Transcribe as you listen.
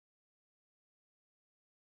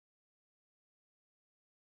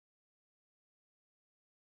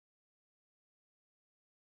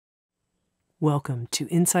Welcome to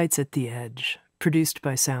Insights at the Edge, produced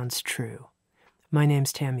by Sounds True. My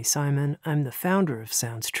name's Tami Simon. I'm the founder of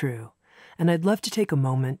Sounds True, and I'd love to take a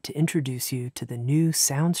moment to introduce you to the new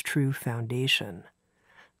Sounds True Foundation.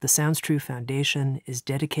 The Sounds True Foundation is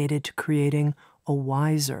dedicated to creating a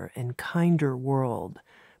wiser and kinder world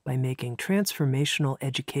by making transformational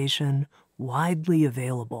education widely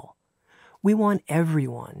available. We want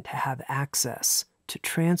everyone to have access to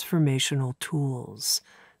transformational tools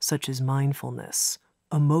such as mindfulness,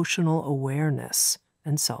 emotional awareness,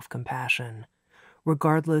 and self-compassion,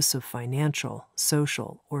 regardless of financial,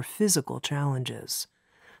 social, or physical challenges.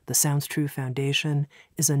 The Sounds True Foundation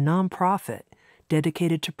is a nonprofit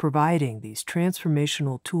dedicated to providing these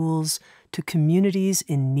transformational tools to communities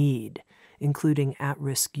in need, including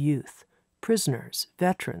at-risk youth, prisoners,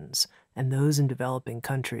 veterans, and those in developing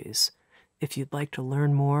countries. If you'd like to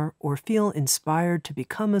learn more or feel inspired to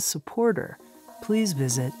become a supporter, please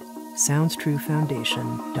visit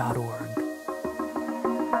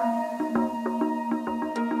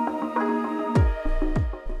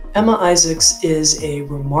SoundsTrueFoundation.org. Emma Isaacs is a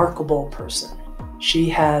remarkable person. She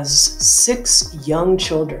has 6 young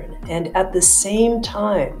children and at the same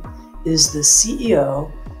time is the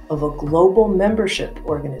CEO of a global membership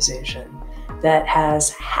organization that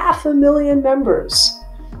has 500,000 members.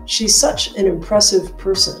 She's such an impressive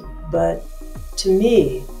person, but to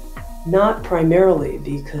me, not primarily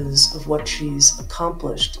because of what she's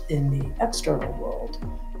accomplished in the external world,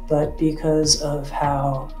 but because of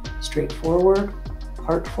how straightforward,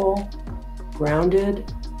 heartful,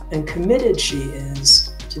 grounded, and committed she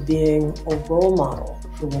is to being a role model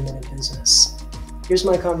for women in business. Here's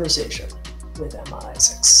my conversation with Emma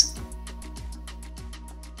Isaacs.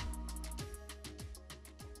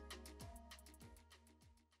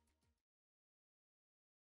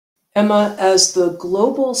 Emma, as the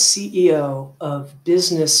global CEO of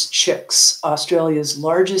Business Chicks, Australia's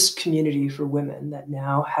largest community for women that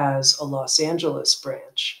now has a Los Angeles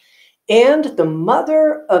branch, and the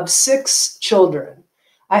mother of 6 children,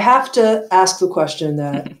 I have to ask the question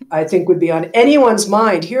that I think would be on anyone's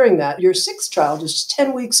mind hearing that. Your 6th child is just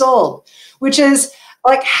 10 weeks old, which is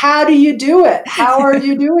like, how do you do it? How are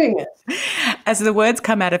you doing it? As the words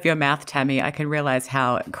come out of your mouth, Tami, I can realize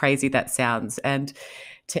how crazy that sounds. And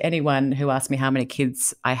to anyone who asks me how many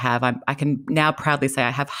kids I have, I can now proudly say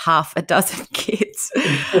I have 6 kids.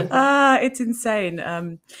 It's insane.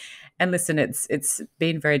 And listen, it's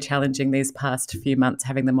been very challenging these past few months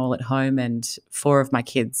having them all at home, and 4 of my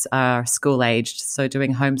kids are school aged. So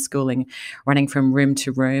doing homeschooling, running from room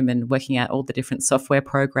to room and working out all the different software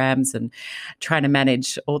programs and trying to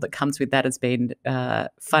manage all that comes with that has been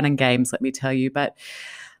fun and games, let me tell you. But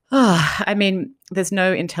I mean, there's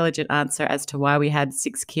no intelligent answer as to why we had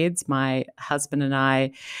 6 kids. My husband and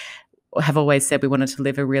I have always said we wanted to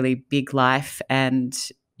live a really big life, and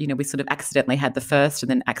we sort of accidentally had the first and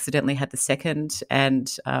then accidentally had the second.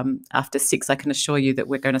 And after 6, I can assure you that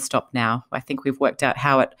we're going to stop now. I think we've worked out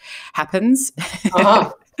how it happens.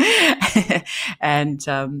 Uh-huh. And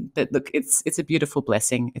but look, it's a beautiful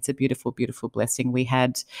blessing. It's a beautiful, beautiful blessing. We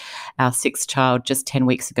had our 6th child just 10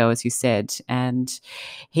 weeks ago, as you said, and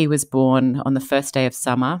he was born on the first day of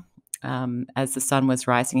summer as the sun was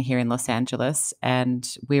rising here in Los Angeles,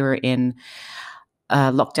 and we were in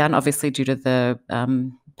lockdown, obviously due to the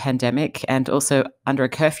pandemic, and also under a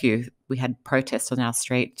curfew. We had protests on our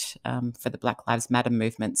street for the Black Lives Matter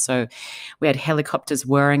movement. So we had helicopters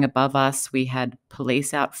whirring above us. We had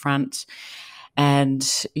police out front. And,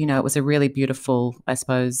 it was a really beautiful, I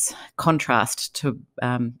suppose, contrast to,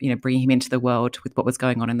 bringing him into the world with what was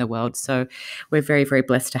going on in the world. So we're very, very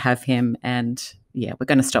blessed to have him. And, yeah, we're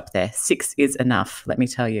going to stop there. 6 is enough, let me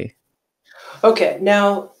tell you. Okay,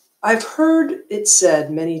 now I've heard it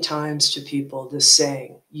said many times to people, this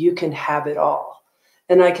saying, you can have it all.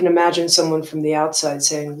 And I can imagine someone from the outside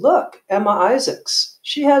saying, look, Emma Isaacs,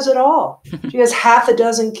 she has it all. She has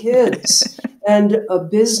 6 kids and a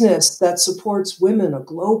business that supports women, a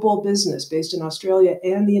global business based in Australia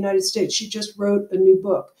and the United States. She just wrote a new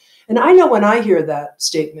book. And I know when I hear that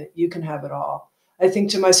statement, you can have it all, I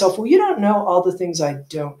think to myself, well, you don't know all the things I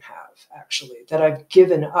don't have, actually, that I've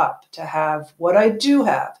given up to have what I do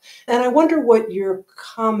have. And I wonder what your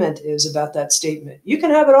comment is about that statement. You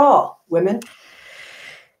can have it all, women.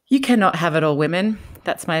 You cannot have it all, women.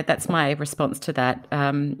 That's my response to that.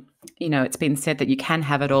 It's been said that you can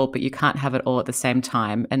have it all, but you can't have it all at the same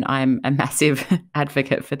time. And I'm a massive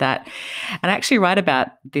advocate for that. And I actually write about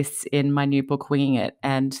this in my new book, Winging It.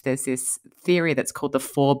 And there's this theory that's called the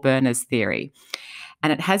 4 burners theory.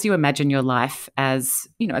 And it has you imagine your life as,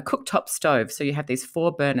 a cooktop stove. So you have these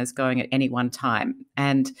 4 burners going at any one time.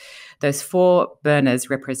 And those 4 burners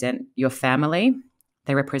represent your family,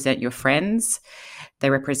 they represent your friends, they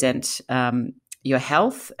represent your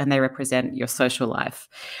health, and they represent your social life.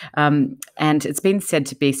 And it's been said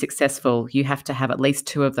to be successful, you have to have at least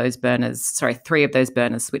 3 of those burners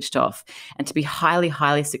switched off. And to be highly,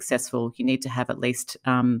 highly successful, you need to have at least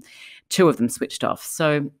 2 of them switched off.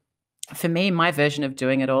 So for me, my version of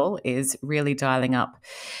doing it all is really dialing up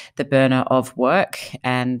the burner of work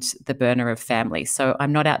and the burner of family. So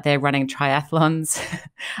I'm not out there running triathlons.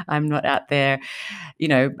 I'm not out there,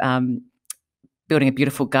 building a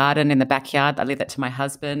beautiful garden in the backyard. I leave that to my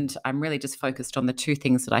husband. I'm really just focused on the 2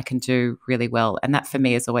 things that I can do really well. And that for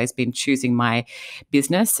me has always been choosing my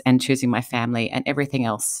business and choosing my family, and everything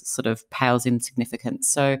else sort of pales in significance.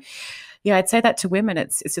 So yeah, I'd say that to women,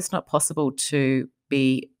 it's just not possible to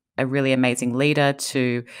be a really amazing leader,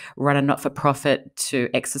 to run a not-for-profit, to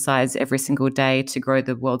exercise every single day, to grow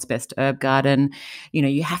the world's best herb garden.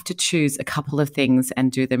 You have to choose a couple of things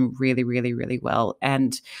and do them really, really, really well.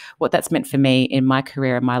 And what that's meant for me in my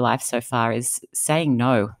career and my life so far is saying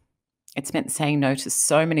no. It's meant saying no to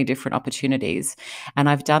so many different opportunities. And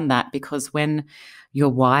I've done that because when your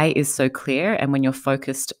why is so clear and when you're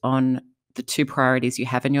focused on the 2 priorities you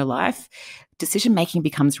have in your life, decision making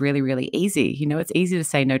becomes really, really easy. It's easy to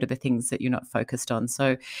say no to the things that you're not focused on.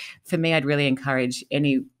 So for me, I'd really encourage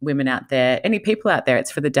any women out there, any people out there,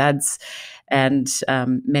 it's for the dads and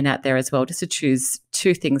men out there as well, just to choose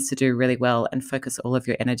 2 things to do really well and focus all of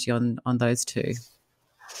your energy on those 2.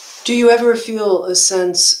 Do you ever feel a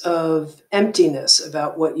sense of emptiness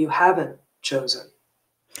about what you haven't chosen?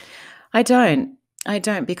 I don't,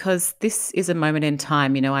 because this is a moment in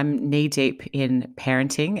time. I'm knee deep in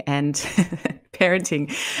parenting, and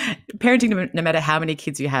parenting, no matter how many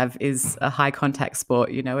kids you have, is a high contact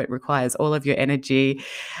sport. It requires all of your energy.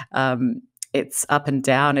 It's up and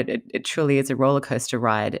down. It truly is a roller coaster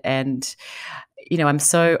ride. And, I'm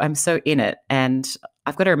so in it, and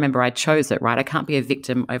I've got to remember I chose it, right? I can't be a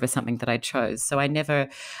victim over something that I chose. So I never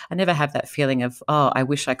have that feeling of, oh, I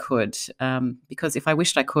wish I could, because if I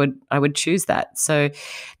wished I could, I would choose that. So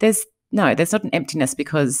there's not an emptiness,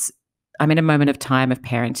 because I'm in a moment of time of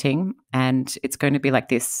parenting, and it's going to be like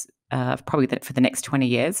this probably for the next 20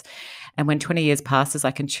 years. And when 20 years passes,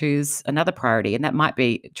 I can choose another priority, and that might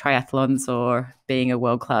be triathlons or being a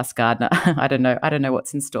world-class gardener. I don't know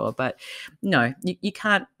what's in store, but no, you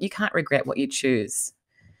can't regret what you choose.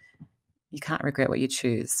 You can't regret what you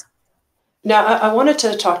choose. Now, I wanted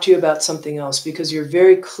to talk to you about something else, because you're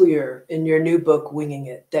very clear in your new book, Winging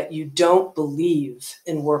It, that you don't believe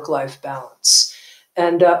in work-life balance.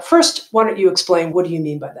 And first, why don't you explain, what do you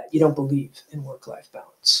mean by that? You don't believe in work-life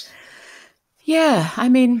balance. Yeah, I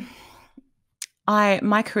mean,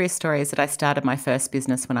 my career story is that I started my first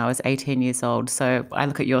business when I was 18 years old. So I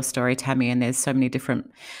look at your story, Tami, and there's so many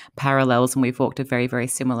different parallels, and we've walked a very, very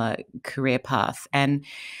similar career path. And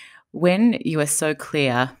when you are so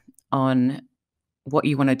clear on what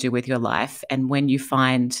you want to do with your life, and when you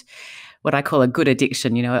find what I call a good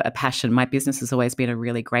addiction, a passion. My business has always been a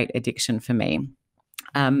really great addiction for me.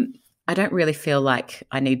 I don't really feel like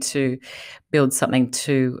I need to build something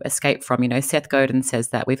to escape from. Seth Godin says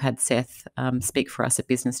that. We've had Seth speak for us at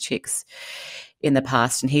Business Chicks in the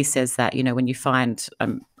past, and he says that, when you find,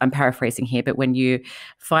 I'm paraphrasing here, but when you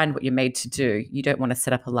find what you're made to do, you don't want to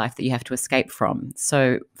set up a life that you have to escape from.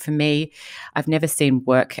 So for me, I've never seen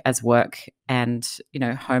work as work and,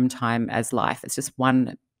 home time as life. It's just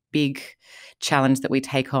one big challenge that we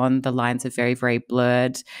take on. The lines are very, very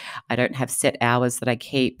blurred. I don't have set hours that I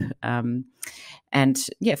keep. And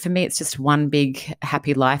yeah, for me, it's just one big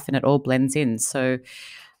happy life, and it all blends in. So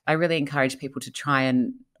I really encourage people to try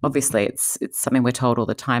and, obviously it's something we're told all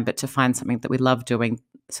the time, but to find something that we love doing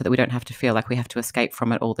so that we don't have to feel like we have to escape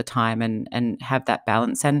from it all the time, and have that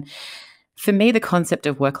balance. And for me, the concept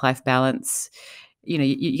of work-life balance,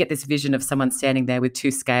 you get this vision of someone standing there with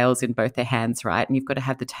 2 scales in both their hands, right? And you've got to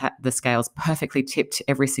have the scales perfectly tipped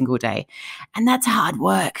every single day. And that's hard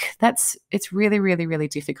work. It's really, really, really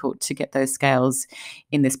difficult to get those scales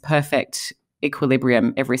in this perfect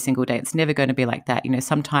equilibrium every single day. It's never going to be like that.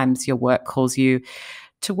 Sometimes your work calls you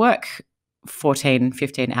to work 14,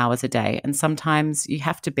 15 hours a day. And sometimes you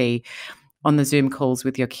have to be on the Zoom calls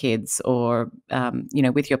with your kids, or,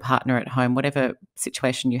 with your partner at home, whatever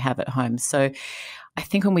situation you have at home. So I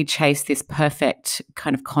think when we chase this perfect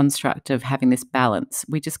kind of construct of having this balance,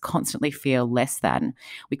 we just constantly feel less than.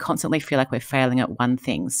 We constantly feel like we're failing at one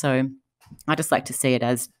thing. So I just like to see it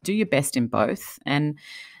as, do your best in both, and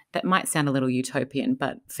that might sound a little utopian,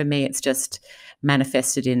 but for me, it's just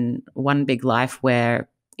manifested in one big life where,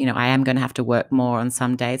 I am going to have to work more on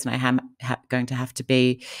some days, and I am going to have to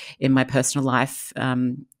be in my personal life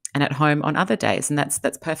and at home on other days, and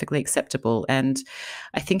that's perfectly acceptable. And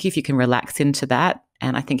I think if you can relax into that,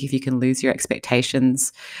 and I think if you can lose your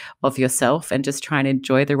expectations of yourself and just try and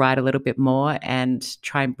enjoy the ride a little bit more and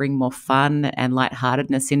try and bring more fun and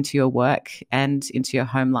lightheartedness into your work and into your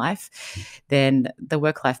home life, then the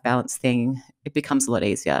work-life balance thing, it becomes a lot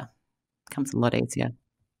easier.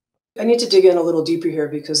 I need to dig in a little deeper here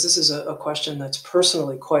because this is a question that's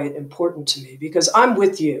personally quite important to me because I'm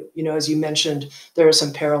with you. As you mentioned, there are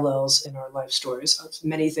some parallels in our life stories,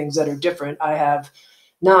 many things that are different. I have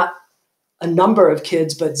not a number of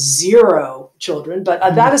kids, but 0 children. But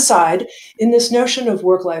that aside, in this notion of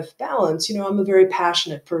work-life balance, I'm a very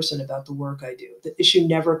passionate person about the work I do. The issue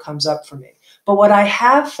never comes up for me. But what I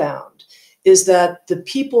have found is that the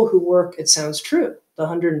people who work at Sounds True, the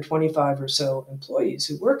 125 or so employees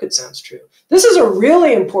who work at Sounds True, this is a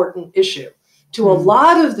really important issue to a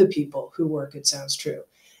lot of the people who work at Sounds True.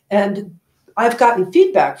 And I've gotten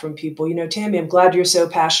feedback from people, Tami, I'm glad you're so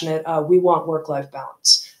passionate. We want work-life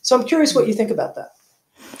balance. So I'm curious what you think about that.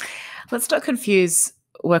 Let's not confuse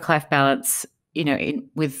work-life balance,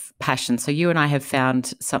 with passion. So you and I have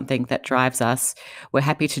found something that drives us. We're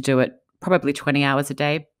happy to do it probably 20 hours a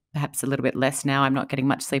day, perhaps a little bit less now. I'm not getting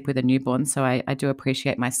much sleep with a newborn, so I do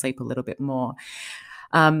appreciate my sleep a little bit more.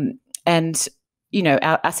 And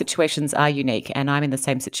our situations are unique, and I'm in the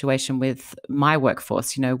same situation with my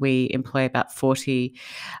workforce. We employ about 40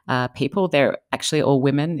 people. They're actually all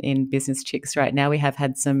women in Business Chicks right now. We have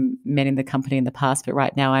had some men in the company in the past, but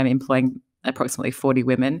right now I'm employing approximately 40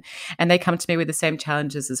 women, and they come to me with the same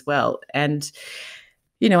challenges as well. And,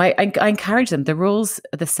 I encourage them. The rules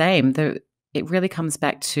are the same. It really comes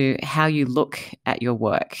back to how you look at your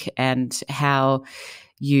work and how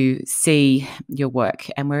you see your work.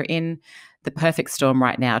 And we're in the perfect storm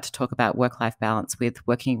right now to talk about work-life balance with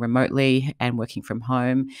working remotely and working from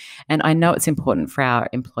home. And I know it's important for our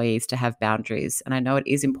employees to have boundaries, and I know it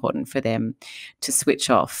is important for them to switch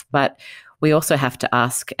off. But we also have to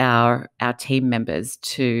ask our team members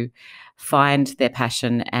to find their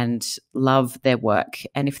passion and love their work.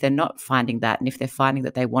 And if they're not finding that, and if they're finding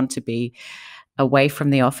that they want to be away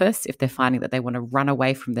from the office, if they're finding that they want to run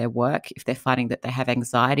away from their work, if they're finding that they have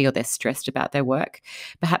anxiety or they're stressed about their work,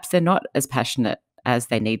 perhaps they're not as passionate as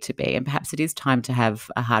they need to be. And perhaps it is time to have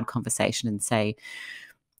a hard conversation and say,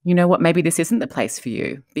 you know what, maybe this isn't the place for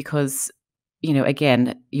you because,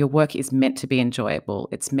 again, your work is meant to be enjoyable.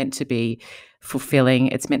 It's meant to be fulfilling.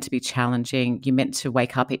 It's meant to be challenging. You're meant to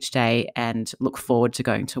wake up each day and look forward to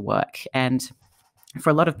going to work. And for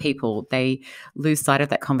a lot of people, they lose sight of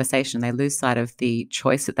that conversation. They lose sight of the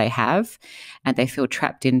choice that they have, and they feel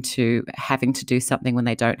trapped into having to do something when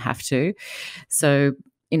they don't have to. So,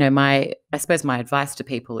 I suppose my advice to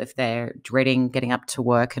people, if they're dreading getting up to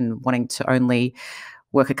work and wanting to only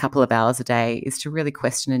work a couple of hours a day, is to really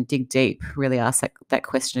question and dig deep, really ask that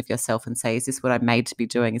question of yourself and say, is this what I'm made to be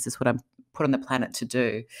doing? Is this what I'm put on the planet to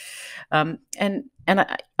do? And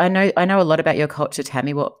I know a lot about your culture,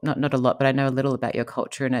 Tami. Well, not a lot, but I know a little about your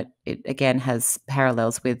culture, and it again has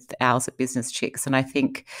parallels with ours at Business Chicks. And I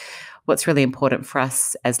think what's really important for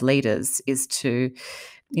us as leaders is to,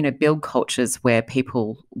 build cultures where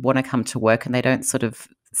people want to come to work and they don't sort of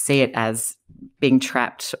see it as being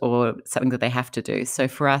trapped or something that they have to do. So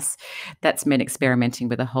for us, that's meant experimenting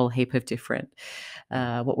with a whole heap of different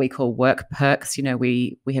what we call work perks.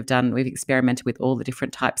 We've experimented with all the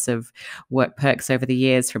different types of work perks over the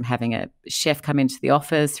years, from having a chef come into the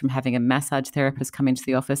office, from having a massage therapist come into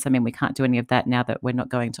the office. I mean, we can't do any of that now that we're not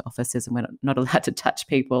going to offices and we're not allowed to touch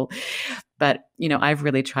people. But, I've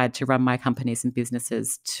really tried to run my companies and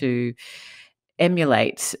businesses to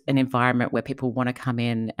emulate an environment where people want to come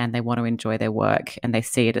in and they want to enjoy their work and they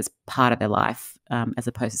see it as part of their life, as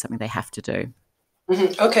opposed to something they have to do.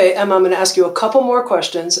 Okay, Emma, I'm going to ask you a couple more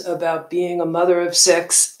questions about being a mother of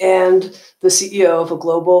 6 and the CEO of a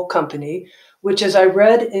global company, which, as I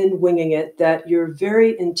read in Winging It, that you're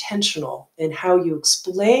very intentional in how you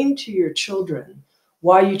explain to your children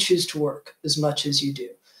why you choose to work as much as you do.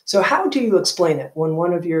 So how do you explain it when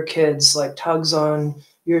one of your kids tugs on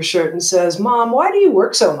your shirt and says, "Mom, why do you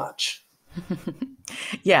work so much?"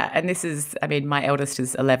 Yeah. And this is, my eldest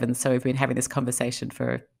is 11. So we've been having this conversation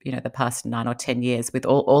for, the past 9 or 10 years with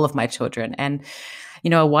all of my children. And,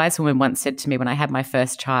 a wise woman once said to me when I had my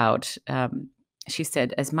first child, she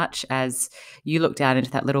said, as much as you look down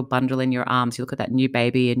into that little bundle in your arms, you look at that new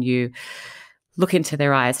baby and you look into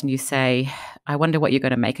their eyes and you say, I wonder what you're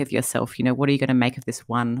going to make of yourself. What are you going to make of this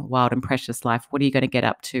one wild and precious life? What are you going to get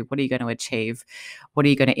up to? What are you going to achieve? What are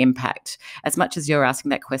you going to impact? As much as you're asking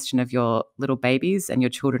that question of your little babies and your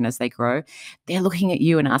children as they grow, they're looking at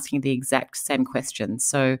you and asking the exact same question.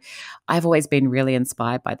 So I've always been really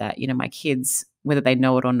inspired by that. My kids, whether they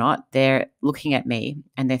know it or not, they're looking at me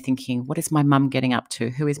and they're thinking, what is my mum getting up to?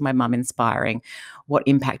 Who is my mum inspiring? What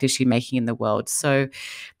impact is she making in the world? So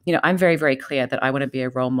I'm very, very clear that I want to be a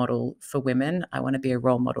role model for women. I want to be a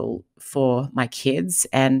role model for my kids.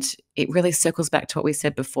 And it really circles back to what we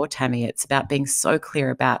said before, Tami. It's about being so clear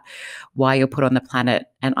about why you're put on the planet.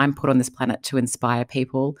 And I'm put on this planet to inspire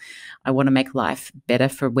people. I want to make life better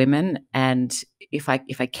for women. And if I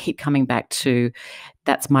keep coming back to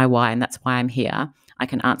that's my why and that's why I'm here, I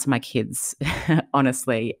can answer my kids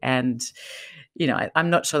honestly. And I'm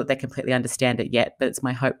not sure that they completely understand it yet, but it's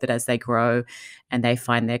my hope that as they grow and they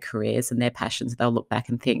find their careers and their passions, they'll look back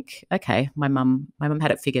and think, okay, my mum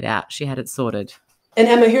had it figured out. She had it sorted. And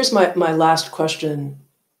Emma, here's my last question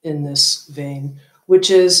in this vein, which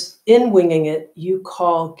is, in Winging It, you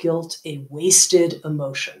call guilt a wasted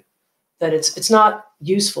emotion, that it's not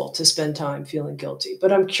useful to spend time feeling guilty.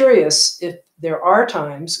 But I'm curious if there are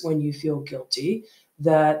times when you feel guilty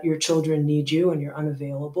that your children need you and you're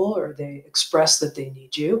unavailable, or they express that they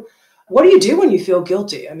need you. What do you do when you feel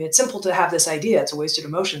guilty? I mean, it's simple to have this idea, it's a wasted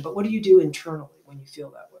emotion, but what do you do internally when you feel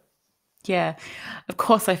that way? Yeah, of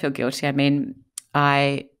course I feel guilty. I mean,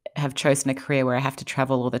 I have chosen a career where I have to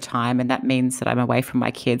travel all the time, and that means that I'm away from my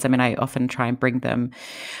kids. I mean, I often try and bring them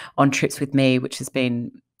on trips with me, which has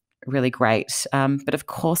been really great. But of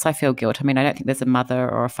course I feel guilt. I mean, I don't think there's a mother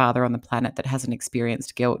or a father on the planet that hasn't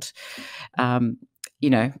experienced guilt,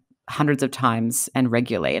 hundreds of times and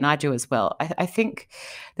regularly. And I do as well. I think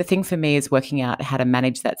the thing for me is working out how to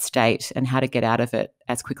manage that state and how to get out of it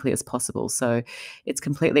as quickly as possible. So it's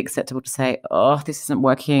completely acceptable to say, oh, this isn't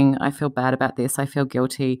working. I feel bad about this. I feel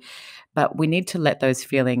guilty. But we need to let those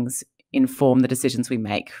feelings inform the decisions we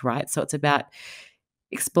make, right? So it's about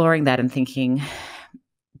exploring that and thinking,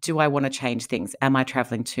 do I want to change things? Am I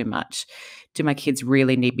traveling too much? Do my kids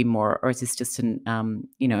really need me more? Or is this just an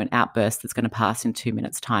outburst that's going to pass in 2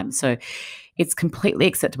 minutes' time? So it's completely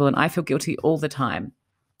acceptable. And I feel guilty all the time.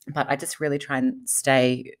 But I just really try and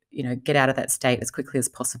stay, get out of that state as quickly as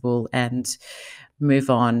possible and move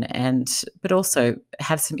on. But also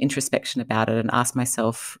have some introspection about it and ask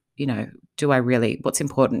myself, what's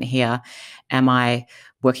important here? Am I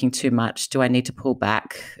working too much? Do I need to pull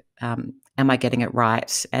back? Am I getting it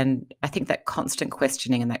right? And I think that constant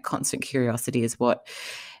questioning and that constant curiosity is what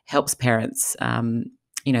helps parents,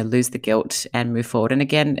 lose the guilt and move forward. And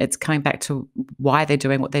again, it's coming back to why they're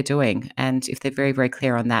doing what they're doing. And if they're very, very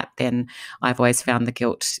clear on that, then I've always found the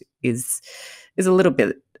guilt is a little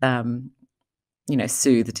bit,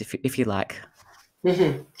 soothed, if you like.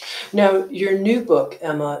 Mm-hmm. Now, your new book,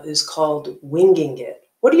 Emma, is called Winging It.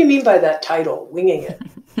 What do you mean by that title, Winging It?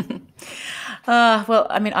 Well,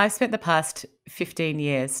 I mean, I've spent the past 15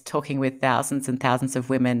 years talking with thousands and thousands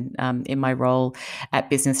of women in my role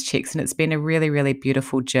at Business Chicks, and it's been a really, really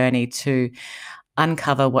beautiful journey to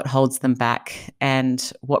uncover what holds them back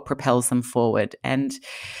and what propels them forward. And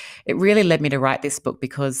it really led me to write this book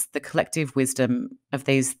because the collective wisdom of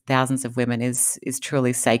these thousands of women is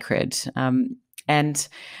truly sacred. And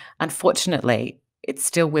unfortunately, it's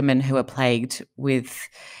still women who are plagued with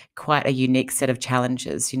quite a unique set of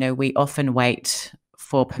challenges. We often wait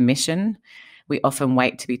for permission. We often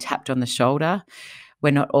wait to be tapped on the shoulder.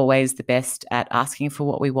 We're not always the best at asking for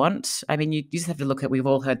what we want. I mean, you just have to look at, we've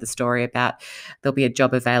all heard the story about there'll be a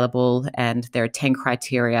job available and there are 10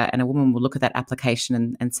 criteria, and a woman will look at that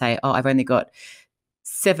application and say, oh, I've only got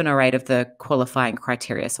 7 or 8 of the qualifying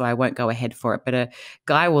criteria, so I won't go ahead for it. But a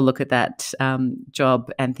guy will look at that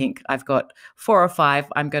job and think, I've got 4 or 5,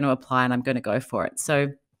 I'm going to apply and I'm going to go for it. So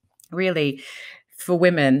really, for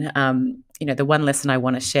women, the one lesson I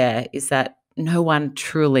want to share is that no one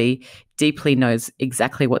truly deeply knows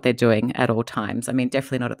exactly what they're doing at all times. I mean,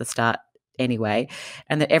 definitely not at the start anyway,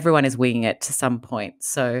 and that everyone is winging it to some point.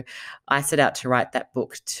 So I set out to write that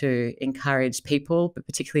book to encourage people, but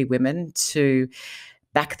particularly women, to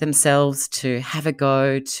back themselves, to have a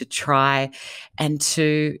go, to try, and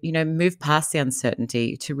to, move past the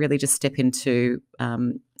uncertainty, to really just step into,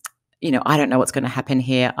 I don't know what's going to happen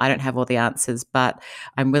here. I don't have all the answers, but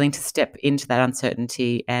I'm willing to step into that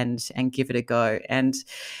uncertainty and give it a go. And,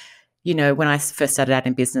 when I first started out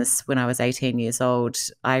in business when I was 18 years old,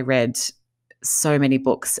 I read so many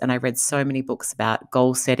books, and I read so many books about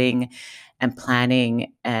goal setting and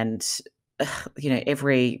planning and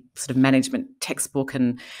every sort of management textbook,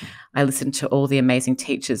 and I listened to all the amazing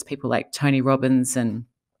teachers, people like Tony Robbins and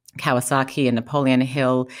Kawasaki and Napoleon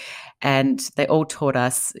Hill, and they all taught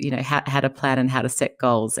us, how to plan and how to set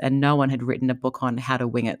goals, and no one had written a book on how to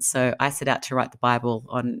wing it. So I set out to write the Bible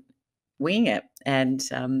on winging it, and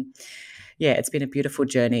it's been a beautiful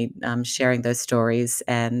journey, sharing those stories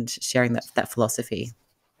and sharing that philosophy.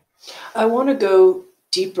 I want to go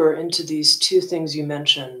deeper into these two things you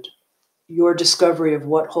mentioned. Your discovery of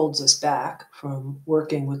what holds us back from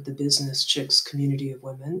working with the Business Chicks community of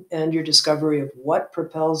women, and your discovery of what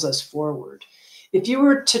propels us forward. If you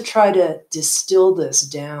were to try to distill this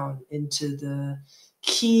down into the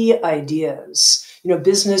key ideas,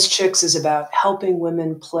 Business Chicks is about helping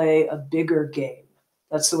women play a bigger game.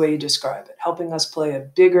 That's the way you describe it, helping us play a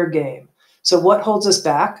bigger game. So what holds us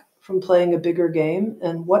back from playing a bigger game,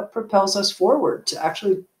 and what propels us forward to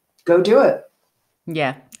actually go do it?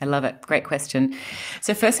 Yeah, I love it. Great question.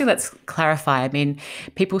 So firstly, let's clarify. I mean,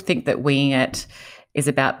 people think that winging it is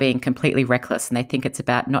about being completely reckless, and they think it's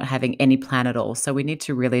about not having any plan at all. So we need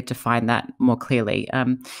to really define that more clearly.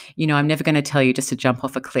 I'm never going to tell you just to jump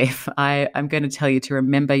off a cliff. I'm going to tell you to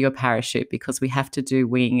remember your parachute, because we have to do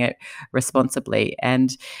winging it responsibly.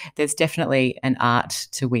 And there's definitely an art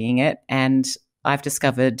to winging it. And I've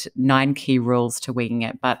discovered 9 key rules to winging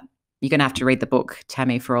it, but you're going to have to read the book,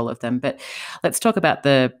 Tami, for all of them. But let's talk about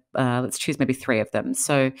let's choose maybe 3 of them.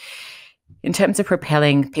 So in terms of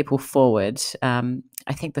propelling people forward,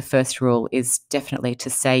 I think the first rule is definitely to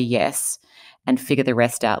say yes and figure the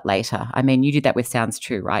rest out later. I mean, you did that with Sounds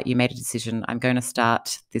True, right? You made a decision. I'm going to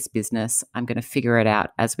start this business. I'm going to figure it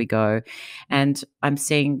out as we go. And I'm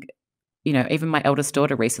seeing, even my eldest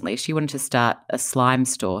daughter recently, she wanted to start a slime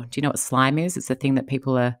store. Do you know what slime is? It's the thing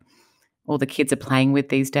that all the kids are playing with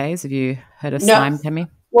these days. Have you heard of slime, Tami?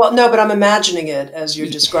 Well, no, but I'm imagining it as you're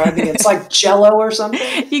describing it. It's like Jell-O or something.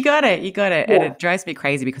 You got it. Yeah. And it drives me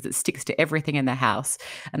crazy because it sticks to everything in the house.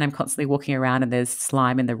 And I'm constantly walking around and there's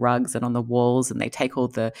slime in the rugs and on the walls, and they take all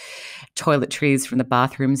the toiletries from the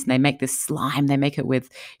bathrooms and they make this slime. They make it with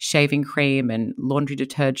shaving cream and laundry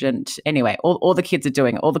detergent. Anyway, all the kids are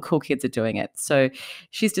doing it. All the cool kids are doing it. So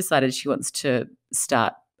she's decided she wants to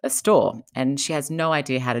start a store, and she has no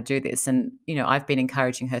idea how to do this. And, I've been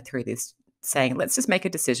encouraging her through this, saying, let's just make a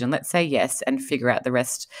decision. Let's say yes and figure out the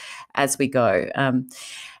rest as we go.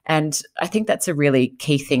 And I think that's a really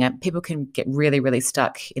key thing. People can get really, really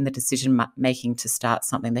stuck in the decision making to start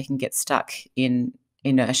something. They can get stuck in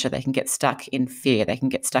inertia. They can get stuck in fear. They can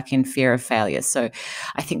get stuck in fear of failure. So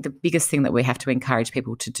I think the biggest thing that we have to encourage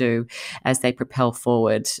people to do as they propel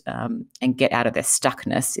forward and get out of their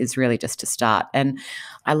stuckness is really just to start. And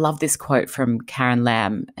I love this quote from Karen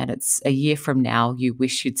Lamb, and it's, "A year from now, you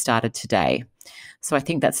wish you'd started today." So I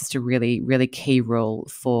think that's just a really, really key rule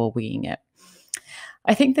for winging it.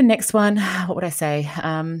 I think the next one, what would I say?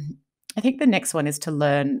 I think the next one is to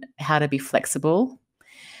learn how to be flexible.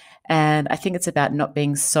 And I think it's about not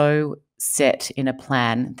being so set in a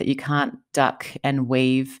plan that you can't duck and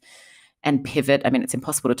weave and pivot. I mean, it's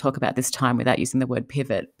impossible to talk about this time without using the word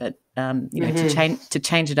pivot, but to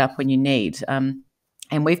change it up when you need. And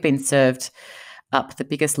we've been served up the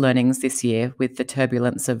biggest learnings this year with the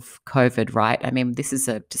turbulence of COVID, right? I mean, this is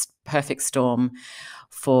a just perfect storm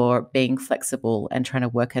for being flexible and trying to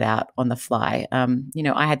work it out on the fly.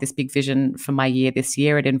 I had this big vision for my year this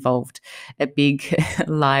year. It involved a big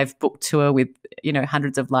live book tour with,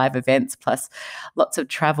 hundreds of live events plus lots of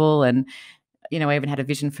travel. And, I even had a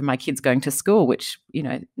vision for my kids going to school, which,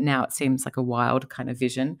 now it seems like a wild kind of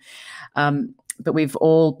vision. But we've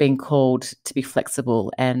all been called to be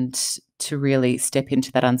flexible and to really step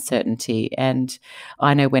into that uncertainty. And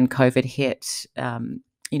I know when COVID hit,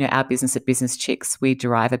 our business at Business Chicks, we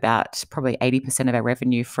derive about probably 80% of our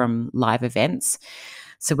revenue from live events.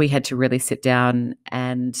 So we had to really sit down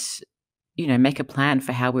and, make a plan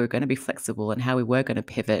for how we were going to be flexible and how we were going to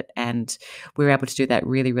pivot. And we were able to do that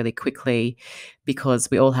really, really quickly because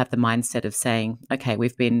we all have the mindset of saying, okay,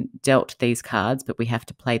 we've been dealt these cards, but we have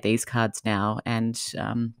to play these cards now. And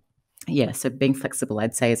so being flexible,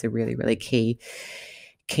 I'd say, is a really, really key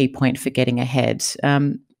point for getting ahead.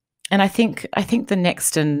 And I think the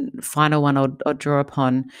next and final one I'll draw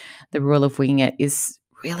upon, the rule of winging it, is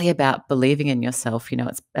really about believing in yourself.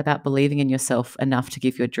 It's about believing in yourself enough to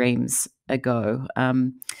give your dreams a go.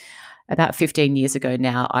 about 15 years ago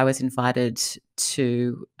now, I was invited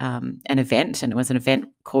to an event, and it was an event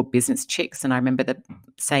called Business Chicks. And I remember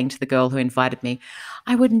saying to the girl who invited me,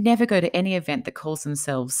 I would never go to any event that calls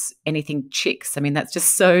themselves anything chicks. I mean, that's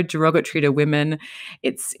just so derogatory to women.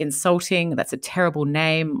 It's insulting. That's a terrible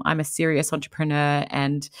name. I'm a serious entrepreneur.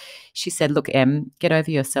 And she said, look, Em, get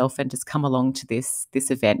over yourself and just come along to this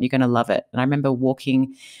event. You're going to love it. And I remember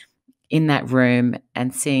walking in that room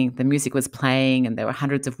and seeing the music was playing, and there were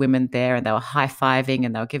hundreds of women there, and they were high-fiving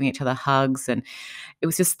and they were giving each other hugs, and it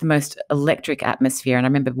was just the most electric atmosphere. And I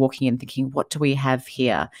remember walking in thinking, what do we have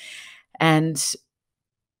here? And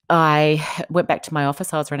I went back to my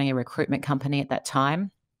office. I was running a recruitment company at that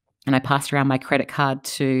time, and I passed around my credit card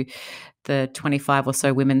to the 25 or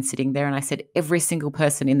so women sitting there. And I said, every single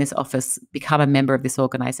person in this office, become a member of this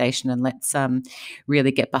organization, and let's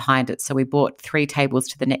really get behind it. So we bought 3 tables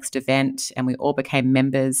to the next event, and we all became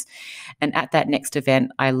members. And at that next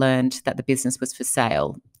event, I learned that the business was for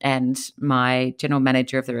sale. And my general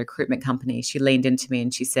manager of the recruitment company, she leaned into me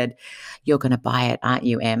and she said, you're going to buy it, aren't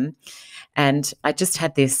you, Em? And I just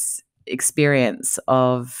had this experience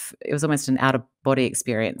of, it was almost an out-of-body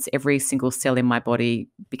experience. Every single cell in my body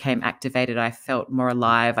became activated. I felt more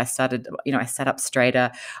alive. I started, I sat up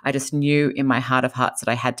straighter. I just knew in my heart of hearts that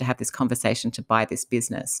I had to have this conversation to buy this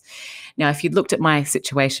business. Now, if you'd looked at my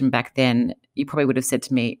situation back then, you probably would have said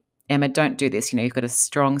to me, Emma, don't do this. You've got a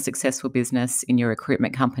strong, successful business in your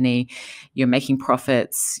recruitment company. You're making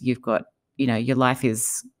profits. You've got, your life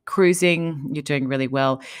is cruising. You're doing really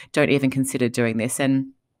well. Don't even consider doing this. And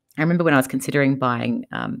I remember when I was considering buying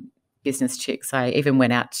Business Chicks, I even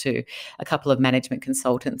went out to a couple of management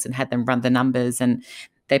consultants and had them run the numbers, and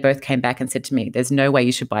they both came back and said to me, there's no way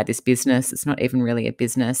you should buy this business. It's not even really a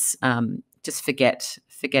business. Just forget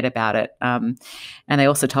about it. And they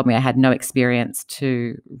also told me I had no experience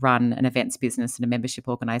to run an events business and a membership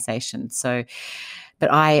organization. But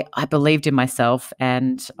I believed in myself,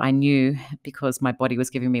 and I knew, because my body was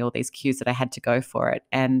giving me all these cues, that I had to go for it.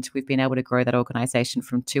 And we've been able to grow that organization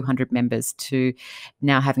from 200 members to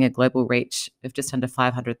now having a global reach of just under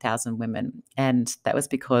 500,000 women. And that was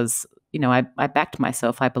because, I backed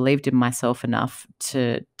myself. I believed in myself enough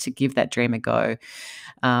to give that dream a go.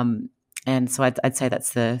 And so I'd say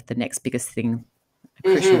that's the next biggest thing, a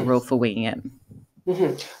crucial rule for winging it.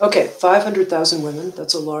 Mm-hmm. Okay, 500,000 women,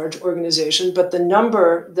 that's a large organization. But the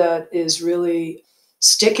number that is really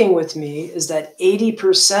sticking with me is that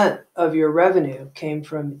 80% of your revenue came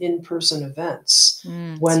from in-person events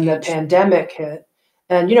when the pandemic hit.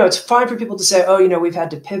 And, it's fine for people to say, oh, we've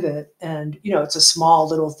had to pivot. And, it's a small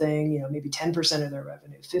little thing, maybe 10% of their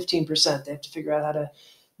revenue, 15%. They have to figure out how to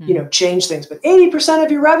change things, but 80%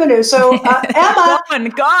 of your revenue. So Emma,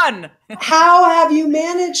 gone. How have you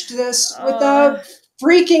managed this without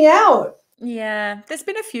freaking out? Yeah, there's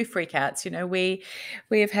been a few freakouts.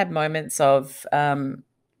 We have had moments of, definitely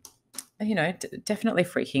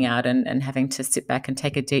freaking out and having to sit back and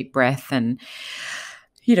take a deep breath and,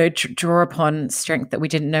 draw upon strength that we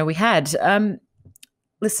didn't know we had.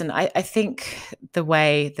 Listen, I think the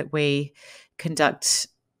way that we conduct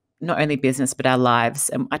not only business, but our lives,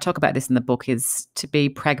 and I talk about this in the book, is to be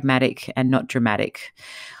pragmatic and not dramatic.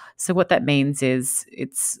 So what that means is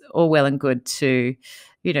it's all well and good to,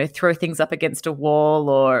 throw things up against a wall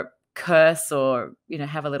or curse or,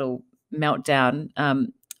 have a little meltdown.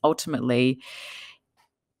 Ultimately,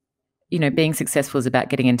 being successful is about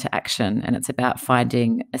getting into action, and it's about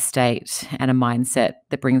finding a state and a mindset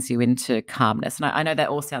that brings you into calmness. And I know that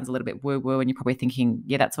all sounds a little bit woo-woo, and you're probably thinking,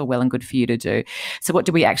 yeah, that's all well and good for you to do. So what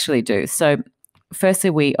do we actually do? So firstly,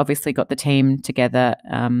 we obviously got the team together.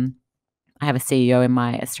 I have a CEO in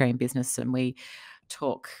my Australian business, and we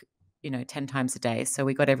talk, 10 times a day. So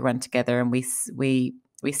we got everyone together, and we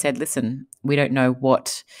said, listen, we don't know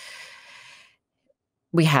what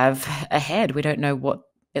we have ahead. We don't know what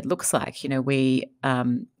it looks like. We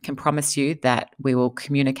can promise you that we will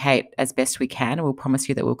communicate as best we can. We'll promise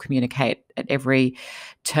you that we'll communicate at every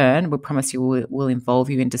turn. We'll promise you we'll involve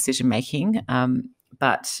you in decision making.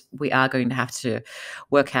 But we are going to have to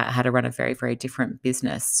work out how to run a very, very different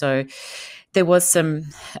business. So there was some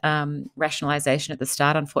rationalization at the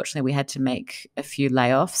start. Unfortunately, we had to make a few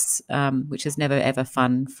layoffs, which is never, ever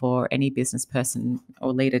fun for any business person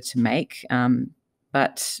or leader to make.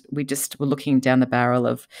 But we just were looking down the barrel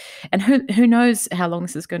of, and who knows how long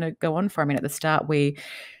this is going to go on for. I mean, at the start, we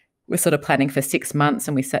were sort of planning for 6 months,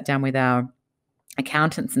 and we sat down with our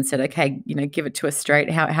accountants and said, okay, give it to us straight.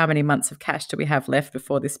 How many months of cash do we have left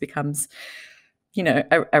before this becomes,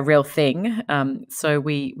 a real thing? So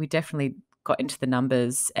we definitely got into the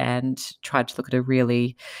numbers and tried to look at a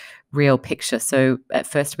really real picture. So at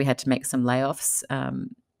first we had to make some layoffs.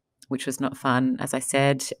 which was not fun, as I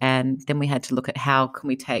said. And then we had to look at how can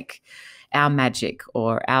we take our magic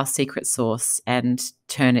or our secret sauce and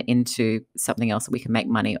turn it into something else that we can make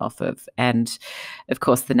money off of. And of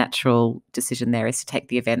course, the natural decision there is to take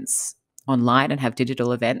the events online and have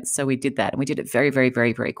digital events. So we did that, and we did it very, very,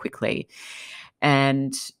 very, very quickly.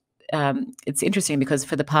 And it's interesting because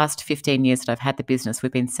for the past 15 years that I've had the business,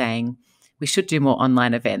 we've been saying we should do more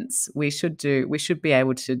online events. We should be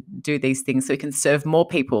able to do these things so we can serve more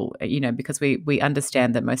people, because we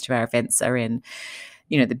understand that most of our events are in,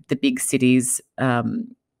 the big cities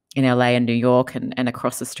in LA and New York and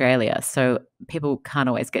across Australia. So people can't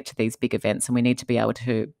always get to these big events, and we need to be able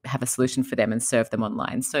to have a solution for them and serve them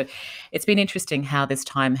online. So it's been interesting how this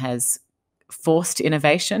time has forced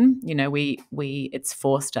innovation. It's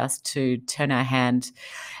forced us to turn our hand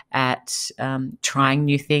at trying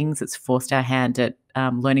new things. It's forced our hand at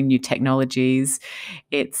learning new technologies.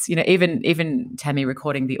 It's, even Tami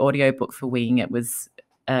recording the audiobook for Wing, it was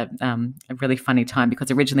a really funny time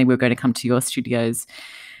because originally we were going to come to your studios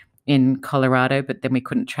in Colorado, but then we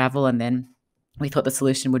couldn't travel. And then we thought the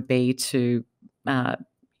solution would be to,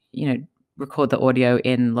 record the audio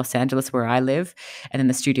in Los Angeles where I live, and then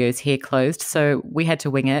the studios here closed. So we had to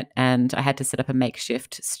wing it, and I had to set up a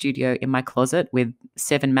makeshift studio in my closet with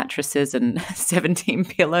 7 mattresses and 17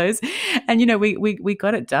 pillows. And, we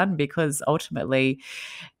got it done because ultimately,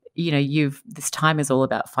 this time is all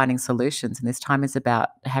about finding solutions, and this time is about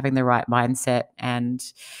having the right mindset. And,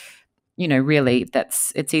 really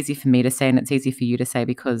it's easy for me to say, and it's easy for you to say,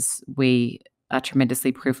 because we are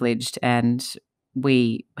tremendously privileged, and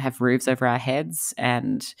we have roofs over our heads,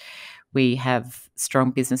 and we have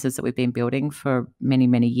strong businesses that we've been building for many,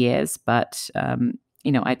 many years. But,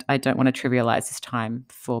 I don't want to trivialize this time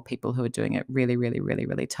for people who are doing it really, really, really,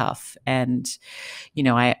 really tough. And,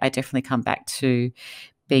 I definitely come back to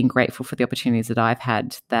being grateful for the opportunities that I've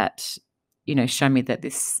had that, show me that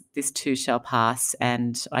this too shall pass.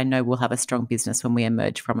 And I know we'll have a strong business when we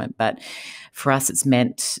emerge from it. But for us, it's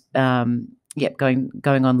meant, going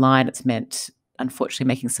online. It's meant, unfortunately,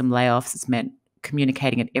 making some layoffs. It's meant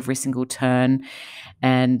communicating at every single turn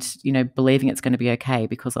and, believing it's going to be okay,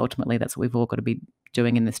 because ultimately that's what we've all got to be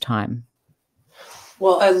doing in this time.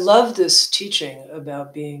 Well, I love this teaching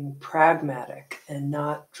about being pragmatic and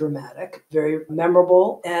not dramatic. Very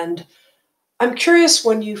memorable. And I'm curious,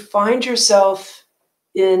 when you find yourself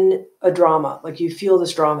in a drama, like you feel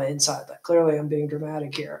this drama inside, like clearly I'm being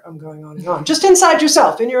dramatic here, I'm going on and on, just inside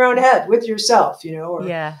yourself, in your own head with yourself, or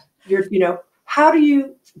how do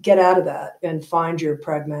you get out of that and find your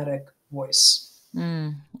pragmatic voice?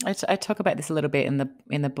 I talk about this a little bit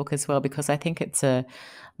in the book as well, because I think it's a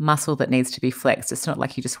muscle that needs to be flexed. It's not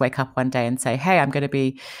like you just wake up one day and say, hey, I'm going to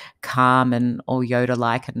be calm and all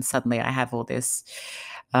Yoda-like, and suddenly I have all this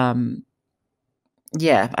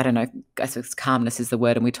I don't know, I suppose calmness is the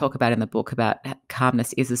word. And we talk about in the book about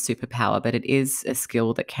calmness is a superpower, but it is a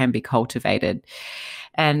skill that can be cultivated.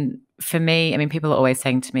 And for me, people are always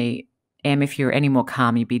saying to me, if you're any more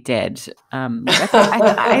calm, you'd be dead.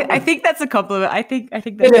 I think that's a compliment. I think that's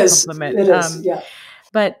a compliment. It is, yeah.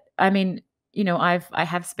 But I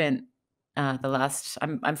have spent the last,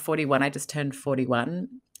 I'm 41. I just turned 41.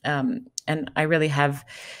 And I really have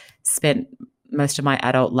spent most of my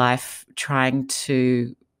adult life trying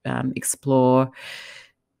to explore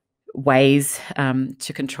ways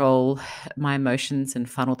to control my emotions and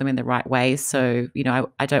funnel them in the right way. So,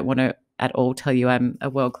 I don't want to at all tell you I'm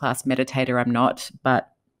a world-class meditator. I'm not. But,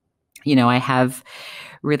 I have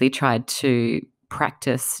really tried to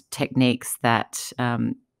practice techniques that,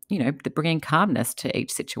 that bring in calmness to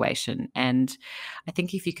each situation. And I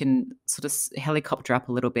think if you can sort of helicopter up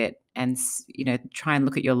a little bit and, try and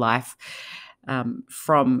look at your life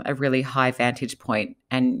from a really high vantage point,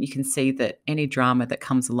 and you can see that any drama that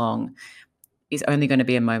comes along is only going to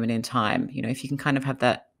be a moment in time. If you can kind of have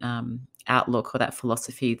that outlook or that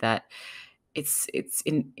philosophy that it's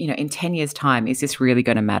in 10 years' time, is this really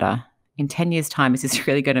going to matter? In 10 years' time, is this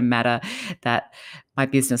really going to matter that my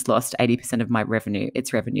business lost 80% of my revenue,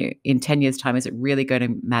 its revenue? In 10 years' time, is it really going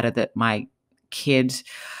to matter that my kid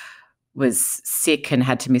was sick and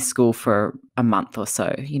had to miss school for a month or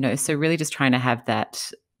so? So really just trying to have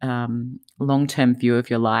that long-term view of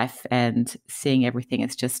your life and seeing everything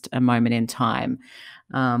as just a moment in time.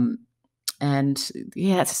 And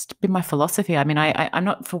it's been my philosophy. I'm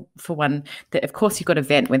not for one that, of course, you've got to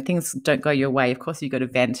vent when things don't go your way. Of course, you've got to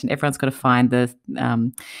vent, and everyone's got to find the,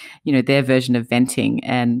 their version of venting.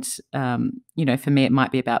 And, for me, it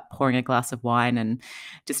might be about pouring a glass of wine and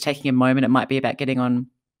just taking a moment. It might be about getting on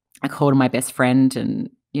a call to my best friend and,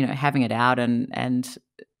 having it out and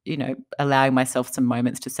allowing myself some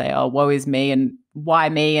moments to say, oh, woe is me, and why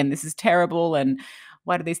me, and this is terrible, and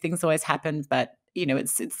why do these things always happen? But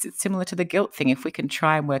it's similar to the guilt thing. If we can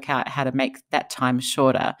try and work out how to make that time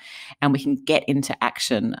shorter, and we can get into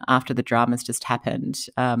action after the drama's just happened,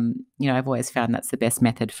 I've always found that's the best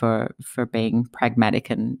method for being pragmatic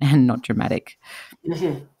and not dramatic.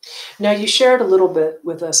 Mm-hmm. Now, you shared a little bit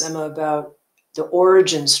with us, Emma, about the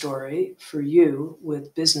origin story for you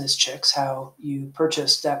with Business Chicks, how you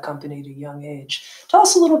purchased that company at a young age. Tell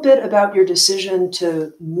us a little bit about your decision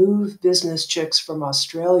to move Business Chicks from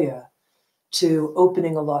Australia to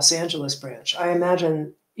opening a Los Angeles branch. I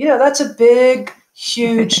imagine, that's a big,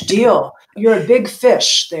 huge deal. You're a big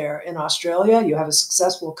fish there in Australia. You have a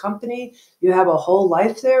successful company. You have a whole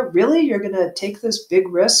life there. Really? You're going to take this big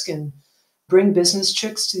risk and bring Business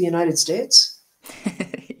Chicks to the United States?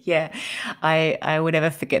 Yeah, I would never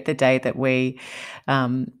forget the day that we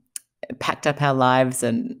packed up our lives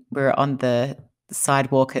and we were on the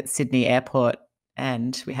sidewalk at Sydney Airport,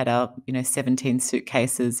 and we had our 17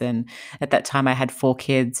 suitcases, and at that time I had 4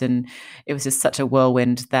 kids, and it was just such a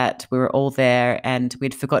whirlwind that we were all there, and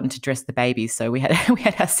we'd forgotten to dress the baby, so we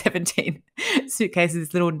had our 17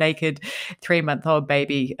 suitcases, little naked 3-month-old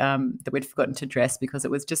baby that we'd forgotten to dress because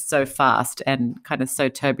it was just so fast and kind of so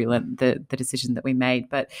turbulent, the decision that we made.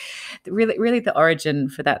 But really the origin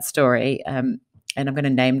for that story, and I'm going to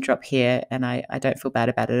name drop here, and I don't feel bad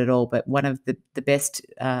about it at all, but one of the best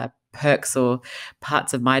perks or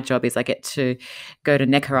parts of my job is I get to go to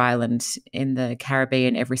Necker Island in the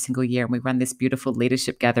Caribbean every single year, and we run this beautiful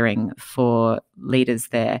leadership gathering for leaders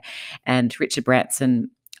there. And Richard Branson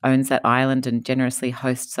owns that island and generously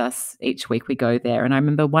hosts us each week we go there. And I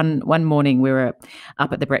remember one morning we were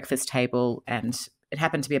up at the breakfast table, and it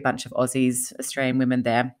happened to be a bunch of Aussies, Australian women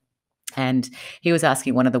there. And he was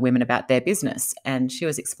asking one of the women about their business, and she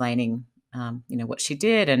was explaining, what she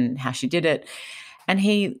did and how she did it. And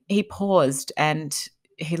he paused and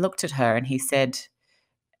he looked at her and he said,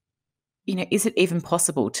 is it even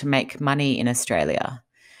possible to make money in Australia?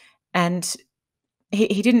 And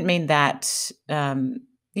he didn't mean that,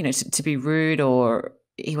 to be rude, or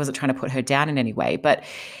he wasn't trying to put her down in any way, but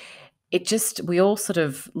we all sort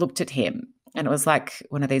of looked at him. And it was like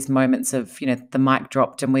one of these moments of, the mic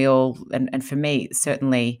dropped, and we all, and for me,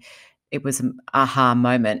 certainly it was an aha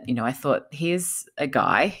moment. I thought, here's a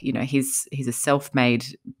guy, he's a self-made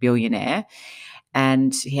billionaire,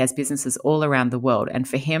 and he has businesses all around the world. And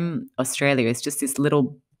for him, Australia is just this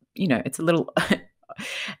little, it's a little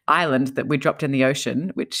island that we dropped in the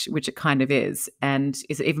ocean, which it kind of is. And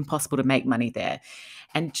is it even possible to make money there?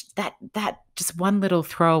 And that just one little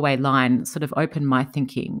throwaway line sort of opened my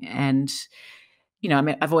thinking. And,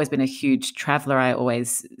 I've always been a huge traveler. I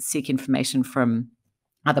always seek information from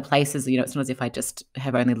other places. It's not as if I just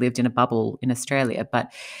have only lived in a bubble in Australia,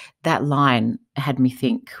 but that line had me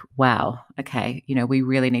think, wow, okay, we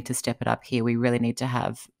really need to step it up here. We really need to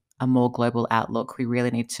have a more global outlook. We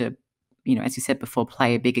really need to, as you said before,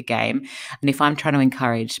 play a bigger game. And if I'm trying to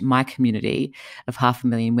encourage my community of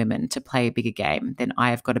 500,000 women to play a bigger game, then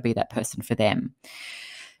I have got to be that person for them.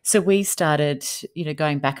 So we started,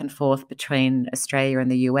 going back and forth between Australia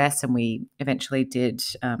and the US, and we eventually did,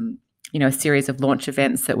 a series of launch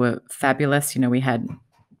events that were fabulous.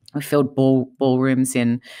 We filled ballrooms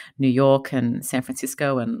in New York and San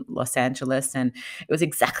Francisco and Los Angeles, and it was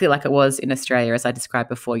exactly like it was in Australia, as I described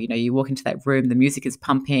before. You walk into that room, the music is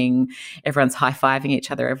pumping, everyone's high-fiving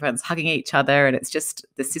each other, everyone's hugging each other, and it's just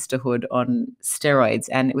the sisterhood on steroids.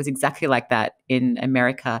 And it was exactly like that in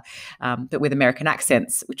America, but with American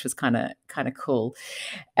accents, which was kind of cool.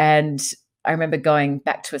 And I remember going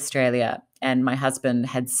back to Australia, and my husband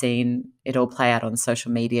had seen it all play out on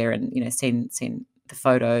social media, and seen the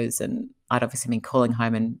photos, and I'd obviously been calling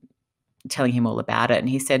home and telling him all about it. And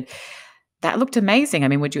he said, that looked amazing. I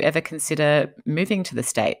mean, would you ever consider moving to the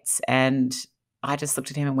States? And I just looked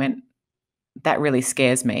at him and went, that really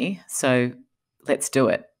scares me. So let's do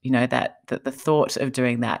it. That the thought of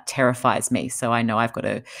doing that terrifies me. So I know I've got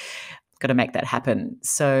to make that happen.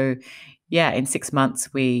 So yeah, in 6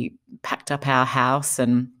 months we packed up our house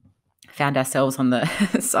and found ourselves on the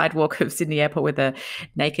sidewalk of Sydney Airport with a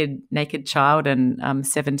naked child and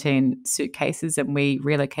 17 suitcases, and we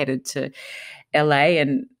relocated to LA.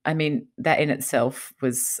 And I mean, that in itself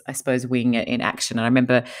was, I suppose, wing it in action. And I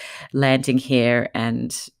remember landing here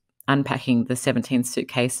and unpacking the 17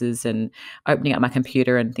 suitcases and opening up my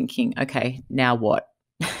computer and thinking, okay, now what?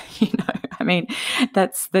 I mean,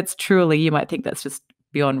 that's truly, you might think that's just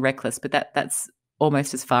beyond reckless, but that's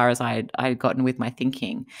almost as far as I'd gotten with my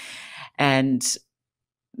thinking. And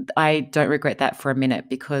I don't regret that for a minute,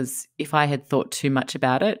 because if I had thought too much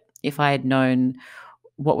about it, if I had known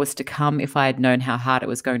what was to come if I had known how hard it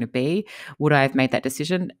was going to be? Would I have made that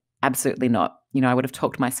decision? Absolutely not. I would have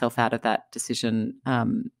talked myself out of that decision,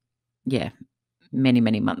 many,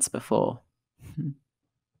 many months before.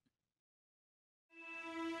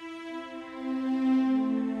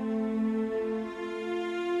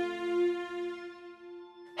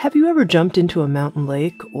 Have you ever jumped into a mountain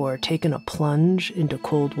lake or taken a plunge into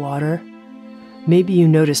cold water? Maybe you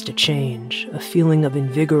noticed a change, a feeling of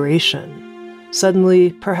invigoration,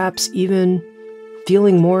 suddenly perhaps even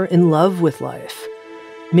feeling more in love with life,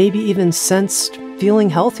 maybe even sensed feeling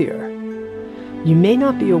healthier. You may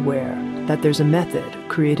not be aware that there's a method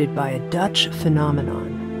created by a Dutch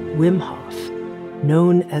phenomenon, Wim Hof,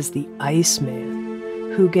 known as the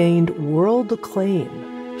Iceman, who gained world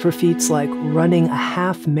acclaim for feats like running a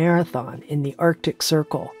half marathon in the Arctic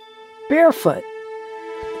Circle, barefoot.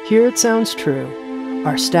 Here it sounds true.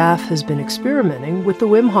 Our staff has been experimenting with the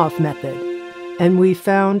Wim Hof method, and we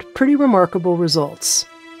found pretty remarkable results.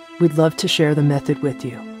 We'd love to share the method with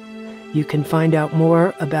you. You can find out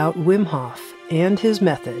more about Wim Hof and his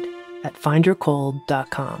method at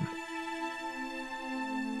findyourcold.com.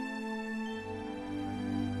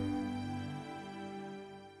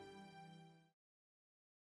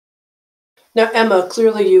 Now, Emma,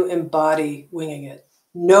 clearly you embody winging it.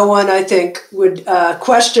 No one, I think, would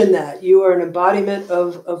question that. You are an embodiment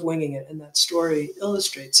of winging it, and that story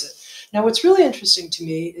illustrates it. Now, what's really interesting to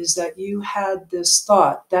me is that you had this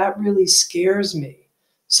thought, that really scares me,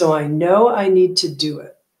 so I know I need to do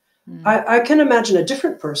it. I can imagine a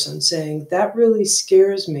different person saying, that really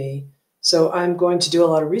scares me, so I'm going to do a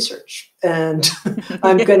lot of research, and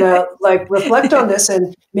I'm going to reflect on this,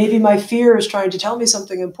 and maybe my fear is trying to tell me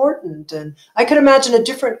something important. And I could imagine a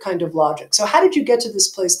different kind of logic. So how did you get to this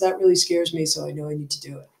place? That really scares me, so I know I need to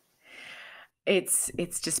do it. It's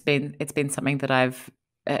been something that I've,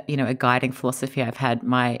 a guiding philosophy I've had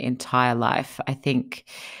my entire life. I think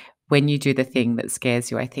when you do the thing that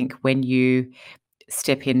scares you, I think when you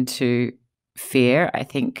step into fear, I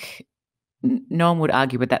think no one would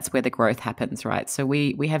argue, but that's where the growth happens, right? So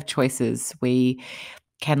we have choices. We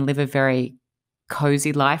can live a very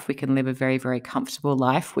cozy life. We can live a very, very comfortable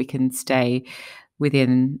life. We can stay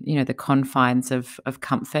within, the confines of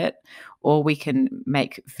comfort, or we can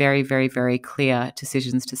make very, very, very clear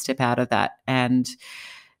decisions to step out of that. And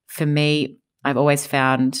for me, I've always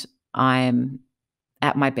found I'm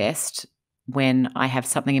at my best when I have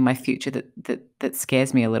something in my future that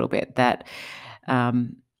scares me a little bit, that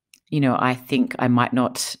I think I might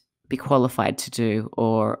not be qualified to do,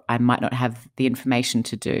 or I might not have the information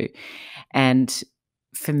to do. And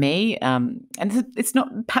for me, and it's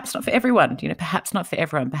perhaps not for everyone, perhaps not for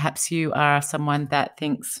everyone. Perhaps you are someone that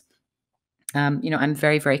thinks, I'm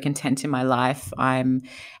very, very content in my life. I'm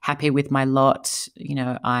happy with my lot.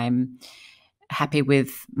 I'm happy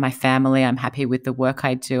with my family. I'm happy with the work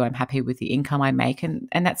I do. I'm happy with the income I make. And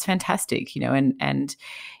that's fantastic, and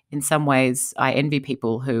in some ways I envy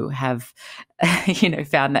people who have,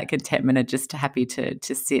 found that contentment and just happy to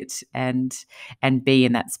sit and be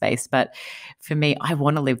in that space. But for me, I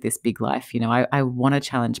want to live this big life. I want to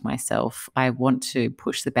challenge myself. I want to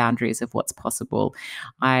push the boundaries of what's possible.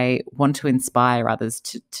 I want to inspire others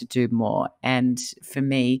to do more. And for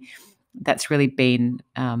me, that's really been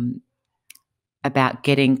about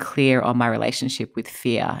getting clear on my relationship with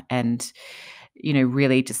fear, and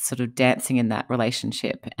really just sort of dancing in that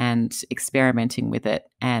relationship and experimenting with it.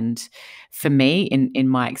 And for me, in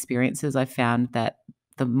my experiences, I found that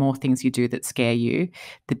the more things you do that scare you,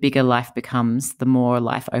 the bigger life becomes, the more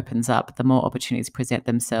life opens up, the more opportunities present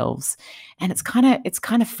themselves. And it's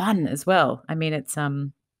kind of fun as well. I mean, it's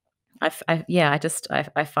I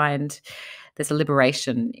find there's a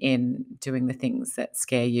liberation in doing the things that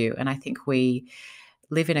scare you. And I think we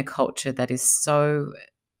live in a culture that is so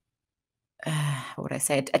what would I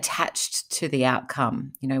say, attached to the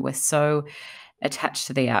outcome. We're so attached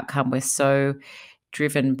to the outcome. We're so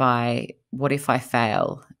driven by, what if I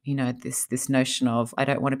fail? This notion of, I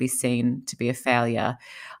don't want to be seen to be a failure.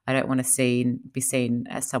 I don't want to be seen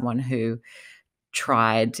as someone who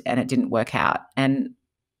tried and it didn't work out. And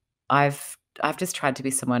I've just tried to be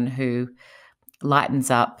someone who lightens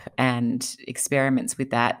up and experiments with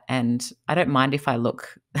that. And I don't mind if I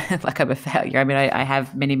look like I'm a failure. I mean, I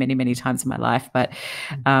have many, many, many times in my life, but,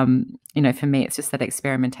 for me, it's just that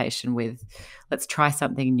experimentation with, let's try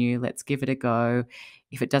something new. Let's give it a go.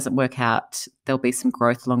 If it doesn't work out, there'll be some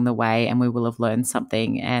growth along the way and we will have learned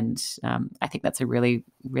something. And I think that's a really,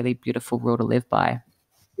 really beautiful rule to live by.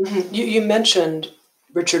 Mm-hmm. You mentioned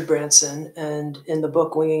Richard Branson, and in the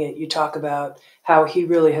book Winging It, you talk about how he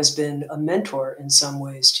really has been a mentor in some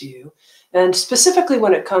ways to you. And specifically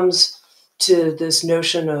when it comes to this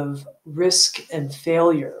notion of risk and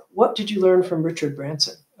failure. What did you learn from Richard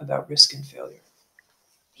Branson about risk and failure?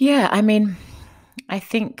 Yeah, I mean, I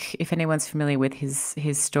think if anyone's familiar with his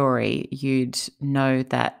story, you'd know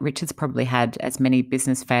that Richard's probably had as many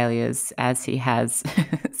business failures as he has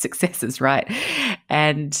successes, right?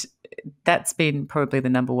 And that's been probably the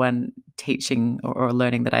number one teaching or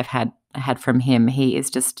learning that I've had from him. He is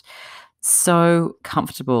just so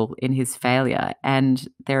comfortable in his failure, and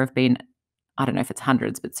there have been, I don't know if it's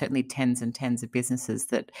hundreds, but certainly tens and tens of businesses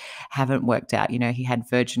that haven't worked out. You know, he had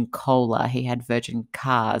Virgin Cola, he had Virgin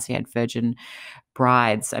Cars, he had Virgin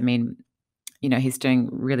Brides. I mean, you know, he's doing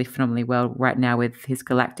really phenomenally well right now with his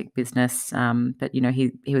galactic business. But, you know,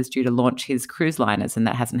 he was due to launch his cruise liners, and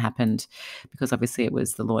that hasn't happened because obviously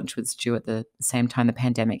the launch was due at the same time the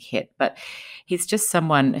pandemic hit. But he's just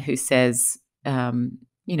someone who says,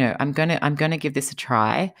 you know, I'm gonna give this a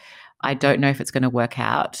try. I don't know if it's going to work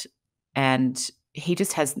out. And he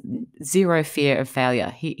just has zero fear of failure.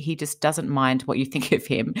 He just doesn't mind what you think of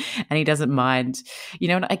him, and he doesn't mind, you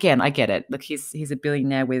know. And again, I get it. Look, he's a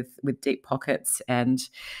billionaire with deep pockets, and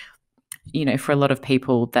you know, for a lot of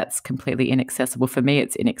people, that's completely inaccessible. For me,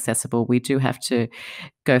 it's inaccessible. We do have to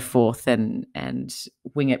go forth and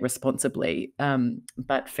wing it responsibly.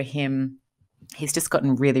 But for him, he's just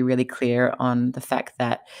gotten really, really clear on the fact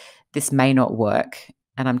that this may not work,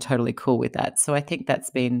 and I'm totally cool with that. So I think that's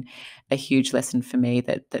been a huge lesson for me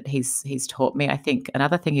that he's taught me. I think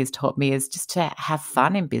another thing he's taught me is just to have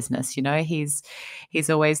fun in business. You know, he's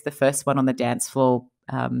always the first one on the dance floor.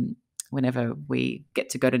 Whenever we get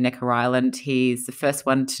to go to Necker Island, he's the first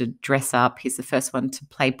one to dress up. He's the first one to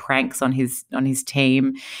play pranks on his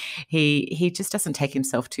team. He just doesn't take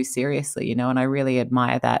himself too seriously, you know, and I really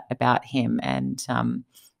admire that about him. And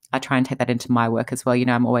I try and take that into my work as well. You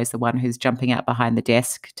know, I'm always the one who's jumping out behind the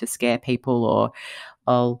desk to scare people, or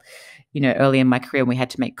I'll, you know, early in my career when we had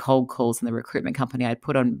to make cold calls in the recruitment company, I'd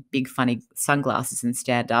put on big funny sunglasses and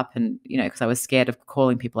stand up, and, you know, because I was scared of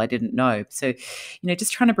calling people I didn't know. So, you know,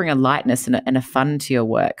 just trying to bring a lightness and a fun to your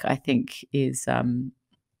work, I think is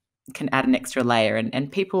can add an extra layer,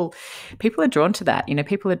 and people are drawn to that. You know,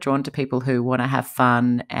 people are drawn to people who want to have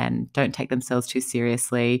fun and don't take themselves too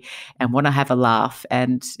seriously and want to have a laugh.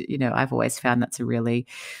 And, you know, I've always found that's a really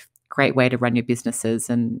great way to run your businesses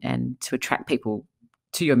and to attract people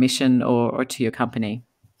to your mission or to your company.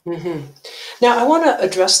 Mm-hmm. Now, I want to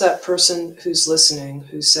address that person who's listening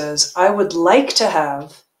who says, I would like to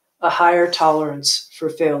have a higher tolerance for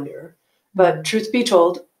failure, but truth be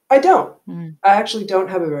told, I don't. I actually don't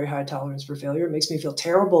have a very high tolerance for failure. It makes me feel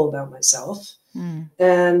terrible about myself.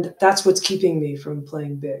 And that's what's keeping me from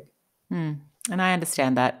playing big. And I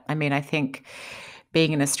understand that. I mean, I think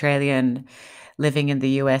being an Australian living in the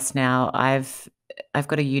US now, I've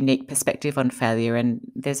got a unique perspective on failure, and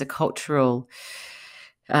there's a cultural,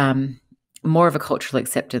 more of a cultural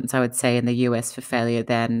acceptance, I would say, in the US for failure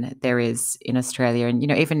than there is in Australia. And, you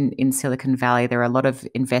know, even in Silicon Valley, there are a lot of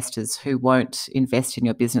investors who won't invest in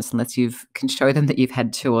your business unless you can show them that you've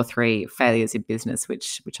had 2 or 3 failures in business,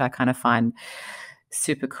 which I kind of find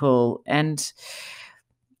super cool. And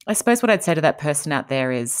I suppose what I'd say to that person out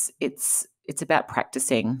there is it's about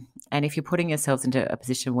practicing. And if you're putting yourselves into a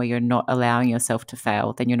position where you're not allowing yourself to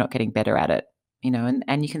fail, then you're not getting better at it. You know,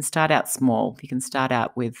 and you can start out small. You can start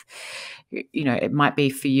out with, you know, it might be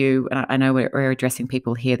for you, and I know we're addressing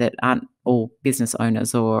people here that aren't all business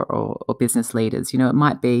owners or business leaders. You know, it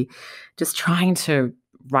might be just trying to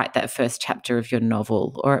write that first chapter of your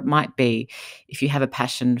novel, or it might be if you have a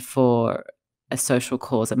passion for a social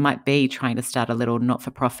cause, it might be trying to start a little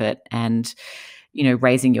not-for-profit and, you know,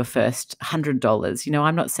 raising your first $100. You know,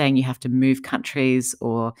 I'm not saying you have to move countries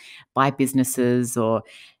or buy businesses or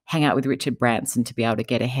hang out with Richard Branson to be able to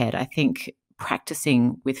get ahead. I think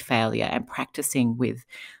practicing with failure and practicing with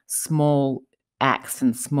small acts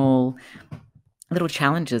and small little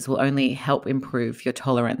challenges will only help improve your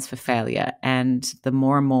tolerance for failure. And the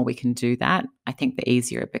more and more we can do that, I think the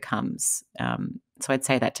easier it becomes. So I'd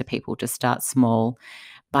say that to people, just start small,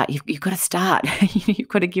 but you've got to start. You've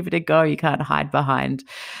got to give it a go. You can't hide behind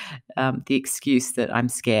the excuse that I'm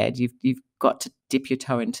scared. You've got to dip your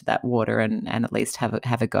toe into that water and at least have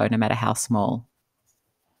a go, no matter how small.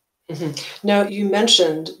 Mm-hmm. Now, you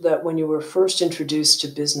mentioned that when you were first introduced to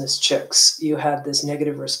business chicks, you had this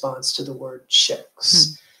negative response to the word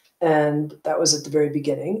chicks. And that was at the very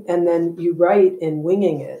beginning. And then you write in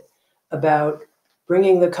Winging It about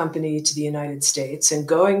bringing the company to the United States and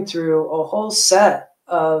going through a whole set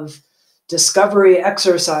of discovery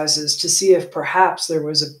exercises to see if perhaps there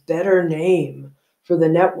was a better name for the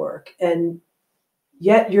network. And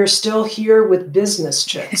yet you're still here with Business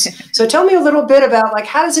Chicks. So tell me a little bit about, like,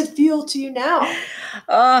 how does it feel to you now?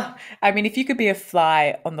 Oh, I mean, if you could be a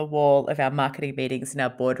fly on the wall of our marketing meetings in our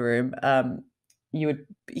boardroom, you would,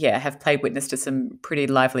 have played witness to some pretty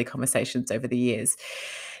lively conversations over the years.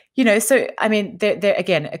 So I mean, there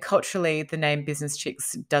again, culturally, the name Business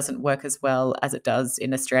Chicks doesn't work as well as it does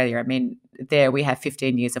in Australia. I mean, there we have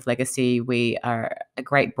 15 years of legacy. We are a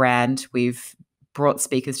great brand. We've brought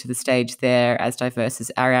speakers to the stage there as diverse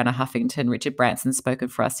as Ariana Huffington, Richard Branson spoken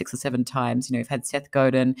for us 6 or 7 times. We've had Seth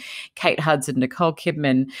Godin, Kate Hudson, Nicole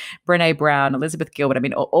Kidman, Brené Brown, Elizabeth Gilbert. I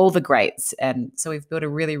mean, all the greats. And so we've built a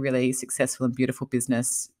really, really successful and beautiful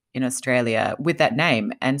business in Australia with that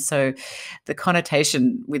name. And so the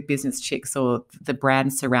connotation with Business Chicks, or the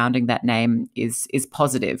brand surrounding that name, is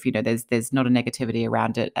positive. There's not a negativity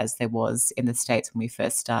around it as there was in the States when we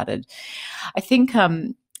first started. I think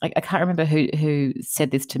I can't remember who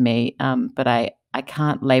said this to me, but I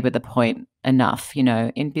can't labor the point enough.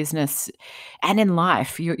 In business and in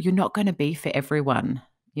life, you're not going to be for everyone.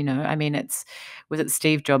 I mean, was it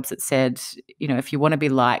Steve Jobs that said, if you want to be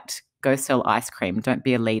liked, go sell ice cream. Don't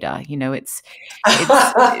be a leader. It's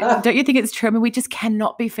don't you think it's true? I mean, we just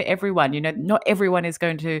cannot be for everyone. Not everyone is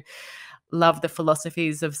going to love the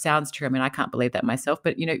philosophies of Sounds True. I mean, I can't believe that myself,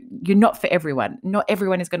 but you're not for everyone. Not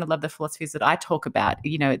everyone is going to love the philosophies that I talk about.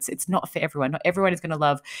 It's not for everyone. Not everyone is going to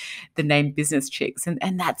love the name Business Chicks,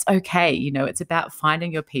 and that's okay. It's about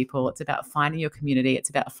finding your people. It's about finding your community. It's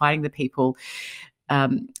about finding the people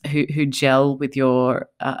who gel with your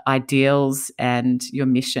ideals and your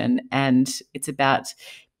mission, and it's about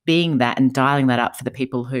being that and dialing that up for the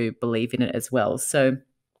people who believe in it as well. So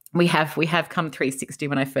we have come 360.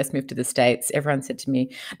 When I first moved to the States, everyone said to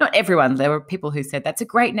me, not everyone, there were people who said, that's a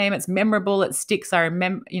great name, it's memorable, it sticks, I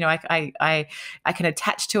remember, I can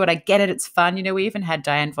attach to it, I get it, it's fun. We even had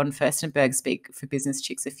Diane von Furstenberg speak for Business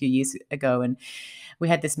Chicks a few years ago, and we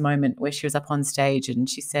had this moment where she was up on stage and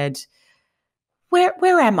she said,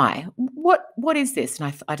 where am I? What is this?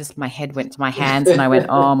 And I just, my head went to my hands and I went,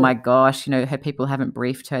 oh my gosh, her people haven't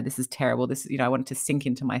briefed her. This is terrible. This is, I wanted to sink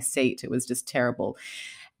into my seat. It was just terrible.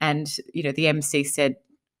 And, the MC said,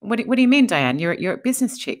 what do you mean, Diane? You're at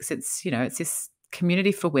Business Chicks. It's, it's this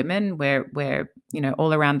community for women where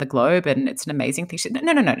all around the globe, and it's an amazing thing. She said,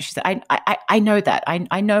 no. She said, I know that.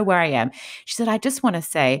 I know where I am. She said, I just want to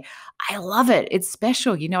say, I love it. It's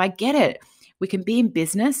special. I get it. We can be in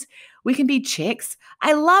business. We can be chicks.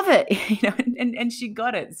 I love it. And she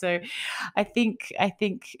got it. So I think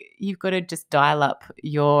you've got to just dial up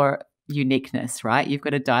your uniqueness, right? You've got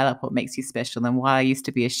to dial up what makes you special. And while I used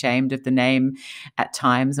to be ashamed of the name at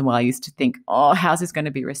times, and while I used to think, oh, how's this going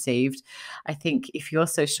to be received? I think if you're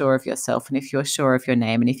so sure of yourself, and if you're sure of your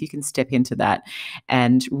name, and if you can step into that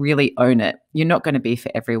and really own it, you're not going to be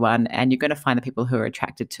for everyone, and you're going to find the people who are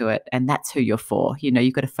attracted to it, and that's who you're for.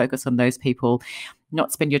 You've got to focus on those people,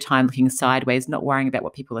 not spend your time looking sideways, not worrying about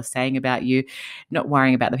what people are saying about you, not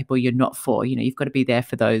worrying about the people you're not for. You've got to be there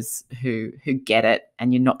for those who get it,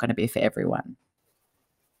 and you're not going to be for everyone.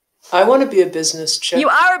 I want to be a business chick. You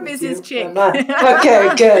are a business chick.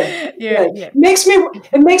 Okay, good. Yeah. It makes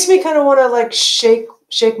me kind of want to, like, shake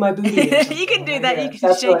my booty. You can do that. You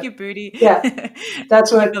can shake your booty. Yeah,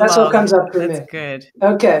 that's what comes up for me. That's good.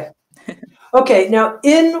 Okay. Now,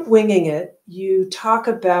 in Winging It, you talk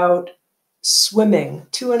about swimming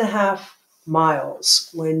 2.5 miles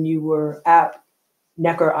when you were at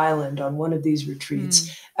Necker Island on one of these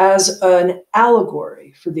retreats as an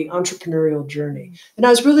allegory for the entrepreneurial journey. And I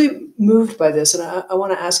was really moved by this, and I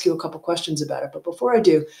want to ask you a couple questions about it. But before I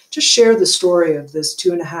do, just share the story of this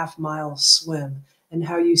 2.5 mile swim and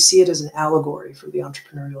how you see it as an allegory for the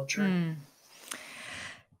entrepreneurial journey.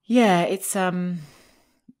 Yeah, it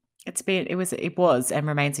was and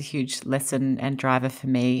remains a huge lesson and driver for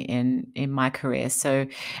me in my career. So,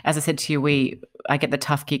 as I said to you, I get the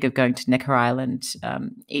tough gig of going to Necker Island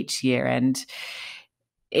each year, and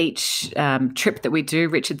each trip that we do,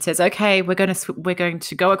 Richard says, "Okay, we're going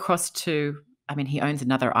to go across to." I mean, he owns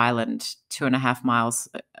another island 2.5 miles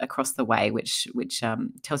across the way, which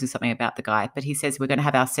tells you something about the guy. But he says we're going to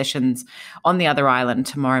have our sessions on the other island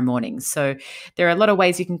tomorrow morning. So there are a lot of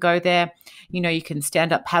ways you can go there. You can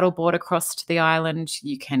stand up paddleboard across to the island.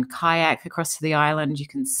 You can kayak across to the island. You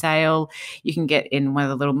can sail. You can get in one of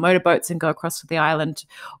the little motorboats and go across to the island.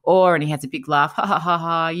 And he has a big laugh, ha, ha, ha,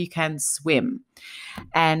 ha, you can swim.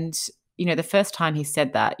 And, the first time he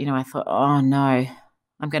said that, I thought, oh, no.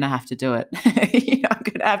 I'm going to have to do it. I'm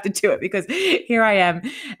going to have to do it because here I am,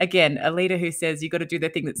 again, a leader who says you got to do the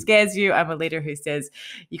thing that scares you. I'm a leader who says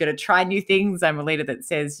you got to try new things. I'm a leader that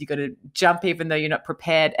says you got to jump even though you're not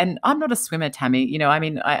prepared. And I'm not a swimmer, Tami.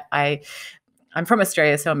 I'm from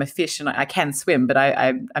Australia, so I'm a fish and I can swim, but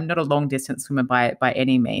I'm not a long distance swimmer by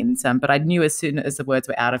any means. But I knew as soon as the words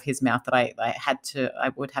were out of his mouth that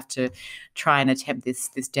I would have to try and attempt this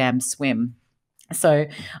damn swim. So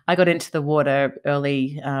I got into the water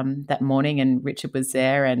early that morning, and Richard was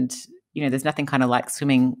there. And there's nothing kind of like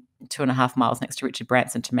swimming 2.5 miles next to Richard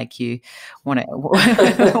Branson to make you want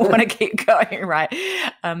to keep going, right?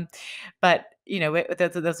 But there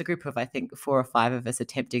was a group of, I think, 4 or 5 of us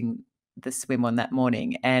attempting the swim on that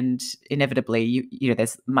morning, and inevitably,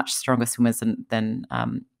 there's much stronger swimmers than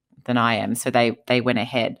I am, so they went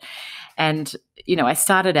ahead, and I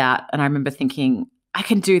started out, and I remember thinking, I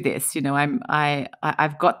can do this.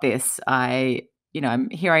 I've got this.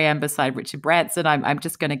 Here I am beside Richard Branson. I'm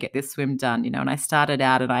just going to get this swim done, And I started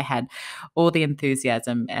out, and I had all the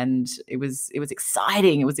enthusiasm, and it was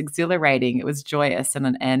exciting. It was exhilarating. It was joyous,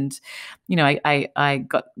 and I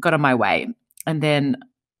got on my way, and then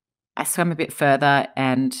I swam a bit further,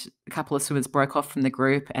 and a couple of swimmers broke off from the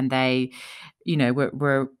group, and they,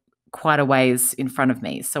 were quite a ways in front of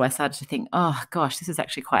me. So I started to think, oh gosh, this is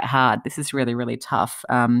actually quite hard. This is really, really tough.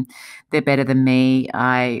 They're better than me.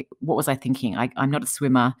 What was I thinking? I'm not a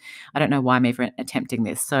swimmer. I don't know why I'm even attempting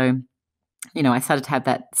this. So, I started to have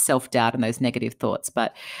that self-doubt and those negative thoughts,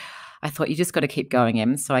 but I thought, you just got to keep going,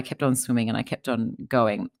 Em. So I kept on swimming, and I kept on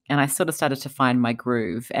going, and I sort of started to find my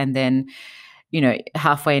groove. And then,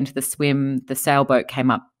 halfway into the swim, the sailboat came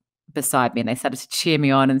up beside me, and they started to cheer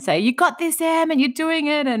me on and say, "You got this, Em, and you're doing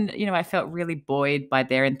it." And I felt really buoyed by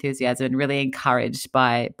their enthusiasm and really encouraged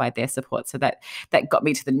by their support. So that got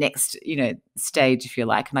me to the next stage, if you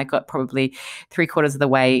like. And I got probably 3/4 of the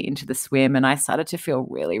way into the swim, and I started to feel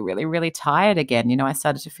really, really, really tired again. I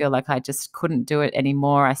started to feel like I just couldn't do it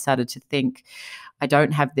anymore. I started to think, I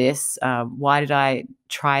don't have this. Why did I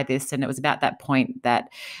try this? And it was about that point that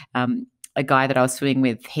a guy that I was swimming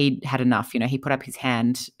with, he'd had enough. He put up his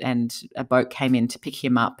hand, and a boat came in to pick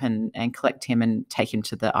him up and collect him and take him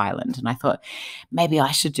to the island. And I thought, maybe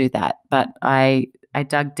I should do that. But I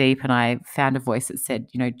dug deep, and I found a voice that said,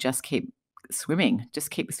 just keep swimming,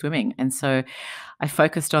 just keep swimming. And so I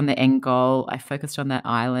focused on the end goal. I focused on that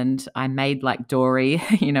island. I made like Dory,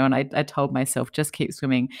 and I told myself, just keep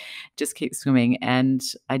swimming, just keep swimming. And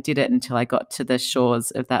I did it until I got to the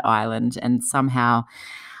shores of that island. And somehow,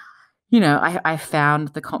 I found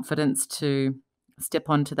the confidence to step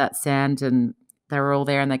onto that sand, and they were all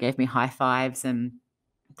there, and they gave me high fives. And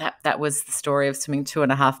that was the story of swimming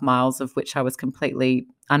 2.5 miles, of which I was completely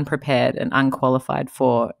unprepared and unqualified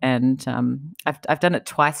for. And I've done it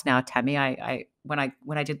twice now, Tami. When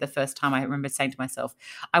I did the first time, I remember saying to myself,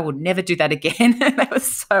 I will never do that again. That was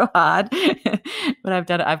so hard. But I've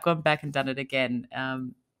done it. I've gone back and done it again.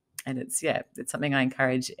 And it's something I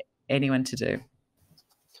encourage anyone to do.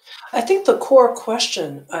 I think the core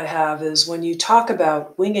question I have is, when you talk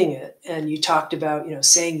about winging it, and you talked about,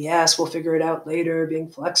 saying, yes, we'll figure it out later, being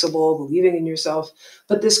flexible, believing in yourself,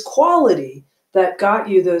 but this quality that got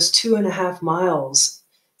you those 2.5 miles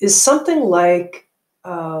is something like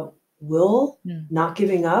will, not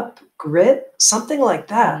giving up, grit, something like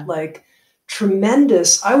that, like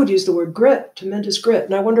tremendous, I would use the word grit, tremendous grit.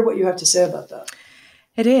 And I wonder what you have to say about that.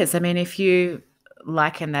 It is. I mean, if you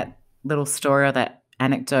liken that little story or that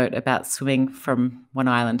anecdote about swimming from one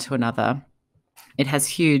island to another, it has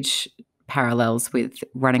huge parallels with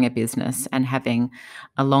running a business and having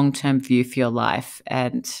a long-term view for your life,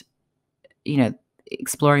 and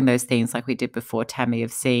exploring those things like we did before, Tami,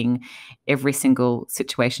 of seeing every single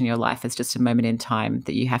situation in your life as just a moment in time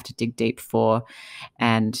that you have to dig deep for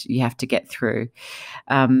and you have to get through.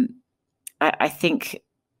 I think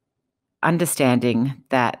understanding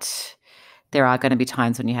that there are going to be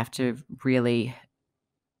times when you have to really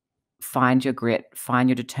find your grit, find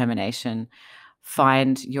your determination,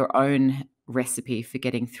 find your own recipe for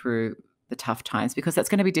getting through the tough times, because that's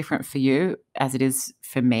going to be different for you as it is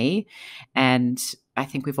for me. And I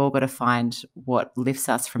think we've all got to find what lifts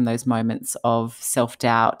us from those moments of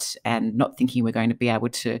self-doubt and not thinking we're going to be able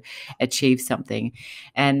to achieve something.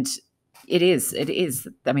 And it is.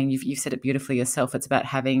 I mean, you've said it beautifully yourself. It's about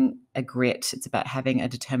having a grit. It's about having a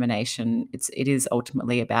determination. It is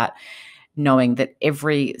ultimately about knowing that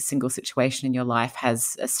every single situation in your life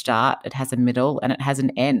has a start, it has a middle, and it has an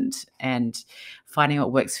end. And finding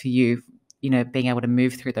what works for you, being able to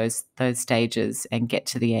move through those stages and get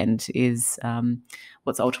to the end is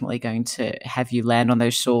what's ultimately going to have you land on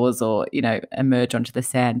those shores, or emerge onto the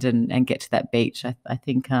sand and get to that beach. I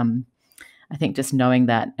think just knowing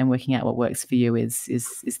that and working out what works for you is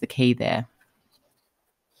the key there.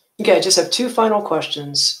 Okay, I just have 2 final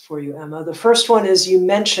questions for you, Emma. The first one is, you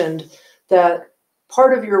mentioned that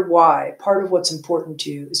part of your why, part of what's important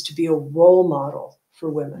to you is to be a role model for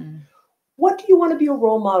women. What do you want to be a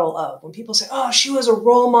role model of? When people say, oh, she was a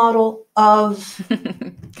role model of...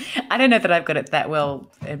 I don't know that I've got it that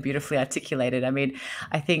well and beautifully articulated. I mean,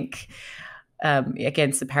 I think,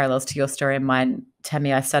 again, some parallels to your story and mine,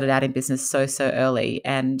 Tami. I started out in business so early,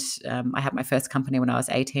 and I had my first company when I was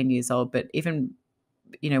 18 years old. But even,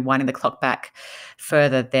 winding the clock back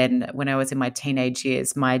further, then when I was in my teenage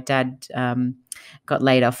years, my dad got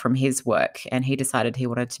laid off from his work, and he decided he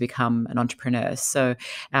wanted to become an entrepreneur. So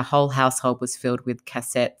our whole household was filled with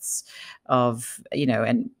cassettes of,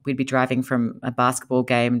 and we'd be driving from a basketball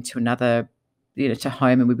game to another, to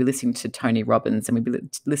home, and we'd be listening to Tony Robbins, and we'd be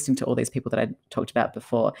listening to all these people that I talked about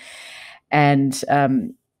before. And,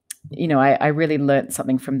 I really learnt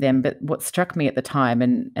something from them. But what struck me at the time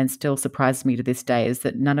and still surprises me to this day is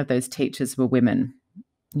that none of those teachers were women.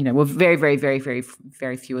 Well, very, very, very, very,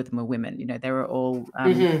 very few of them were women. They were all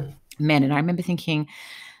men. And I remember thinking,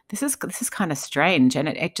 this is kind of strange. And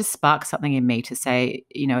it just sparked something in me to say,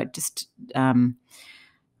 it just, I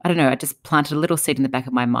don't know, I just planted a little seed in the back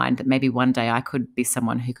of my mind that maybe one day I could be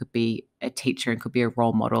someone who could be a teacher and could be a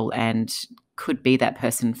role model and could be that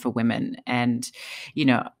person for women. And,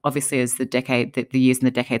 obviously as the years and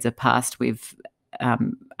the decades have passed, we've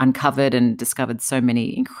uncovered and discovered so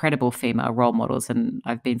many incredible female role models, and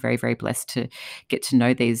I've been very, very blessed to get to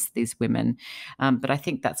know these women. But I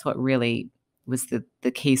think that's what really was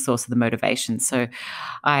the key source of the motivation. So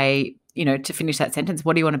to finish that sentence,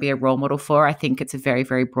 what do you want to be a role model for? I think it's a very,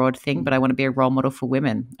 very broad thing, but I want to be a role model for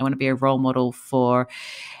women. I want to be a role model for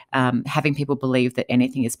having people believe that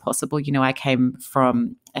anything is possible. I came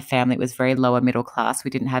from a family that was very lower middle class.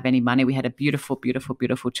 We didn't have any money. We had a beautiful, beautiful,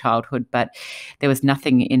 beautiful childhood, but there was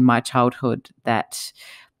nothing in my childhood that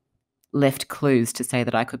left clues to say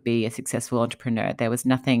that I could be a successful entrepreneur. There was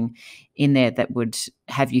nothing in there that would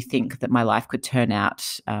have you think that my life could turn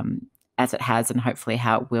out as it has, and hopefully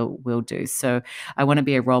how it will do. So I want to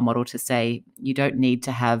be a role model to say you don't need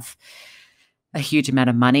to have a huge amount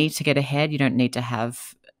of money to get ahead. You don't need to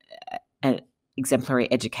have an exemplary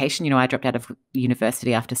education. I dropped out of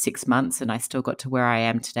university after 6 months and I still got to where I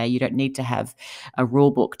am today. You don't need to have a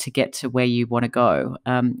rule book to get to where you want to go.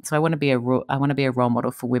 So I want to be a role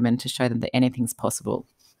model for women to show them that anything's possible.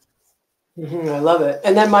 I love it.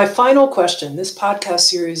 And then my final question, this podcast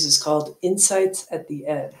series is called Insights at the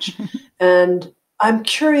Edge. And I'm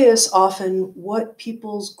curious often what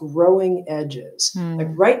people's growing edge is. Like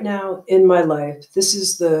right now in my life, this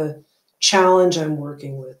is the challenge I'm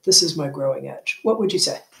working with. This is my growing edge. What would you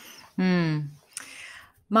say?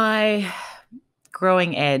 My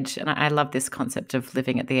growing edge, and I love this concept of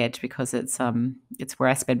living at the edge because it's where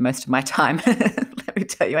I spend most of my time. Let me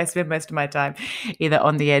tell you, I spend most of my time either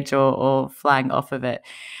on the edge or flying off of it.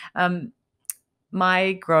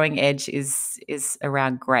 My growing edge is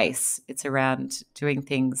around grace. It's around doing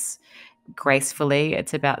things gracefully.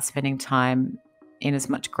 It's about spending time in as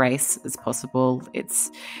much grace as possible.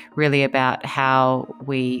 It's really about how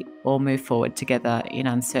we all move forward together in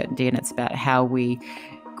uncertainty, and it's about how we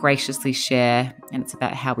graciously share, and it's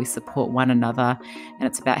about how we support one another, and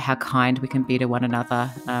it's about how kind we can be to one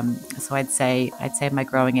another. So I'd say my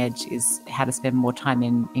growing edge is how to spend more time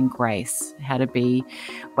in grace, how to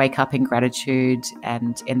wake up in gratitude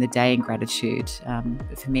and end the day in gratitude.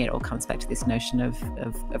 But for me, it all comes back to this notion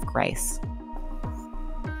of grace.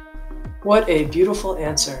 What a beautiful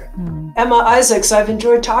answer. Emma Isaacs, I've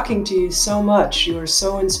enjoyed talking to you so much. You are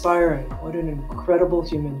so inspiring. What an incredible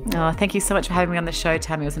human you are. Oh, thank you so much for having me on the show,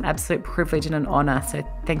 Tami. It was an absolute privilege and an honor. So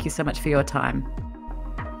thank you so much for your time.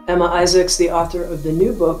 Emma Isaacs, the author of the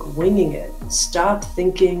new book, Winging It. Stop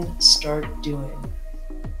thinking, start doing.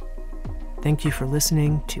 Thank you for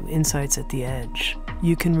listening to Insights at the Edge.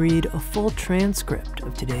 You can read a full transcript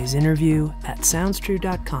of today's interview at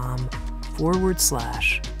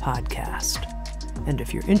SoundsTrue.com/podcast. And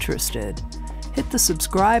if you're interested, hit the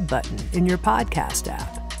subscribe button in your podcast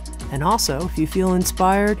app. And also, if you feel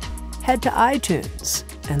inspired, head to iTunes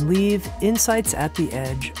and leave Insights at the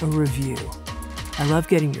Edge a review. I love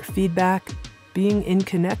getting your feedback, being in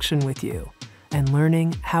connection with you, and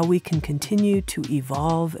learning how we can continue to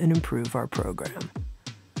evolve and improve our program.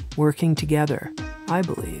 Working together, I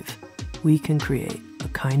believe, we can create a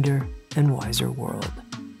kinder and wiser world.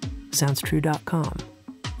 SoundsTrue.com,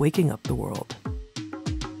 waking up the world.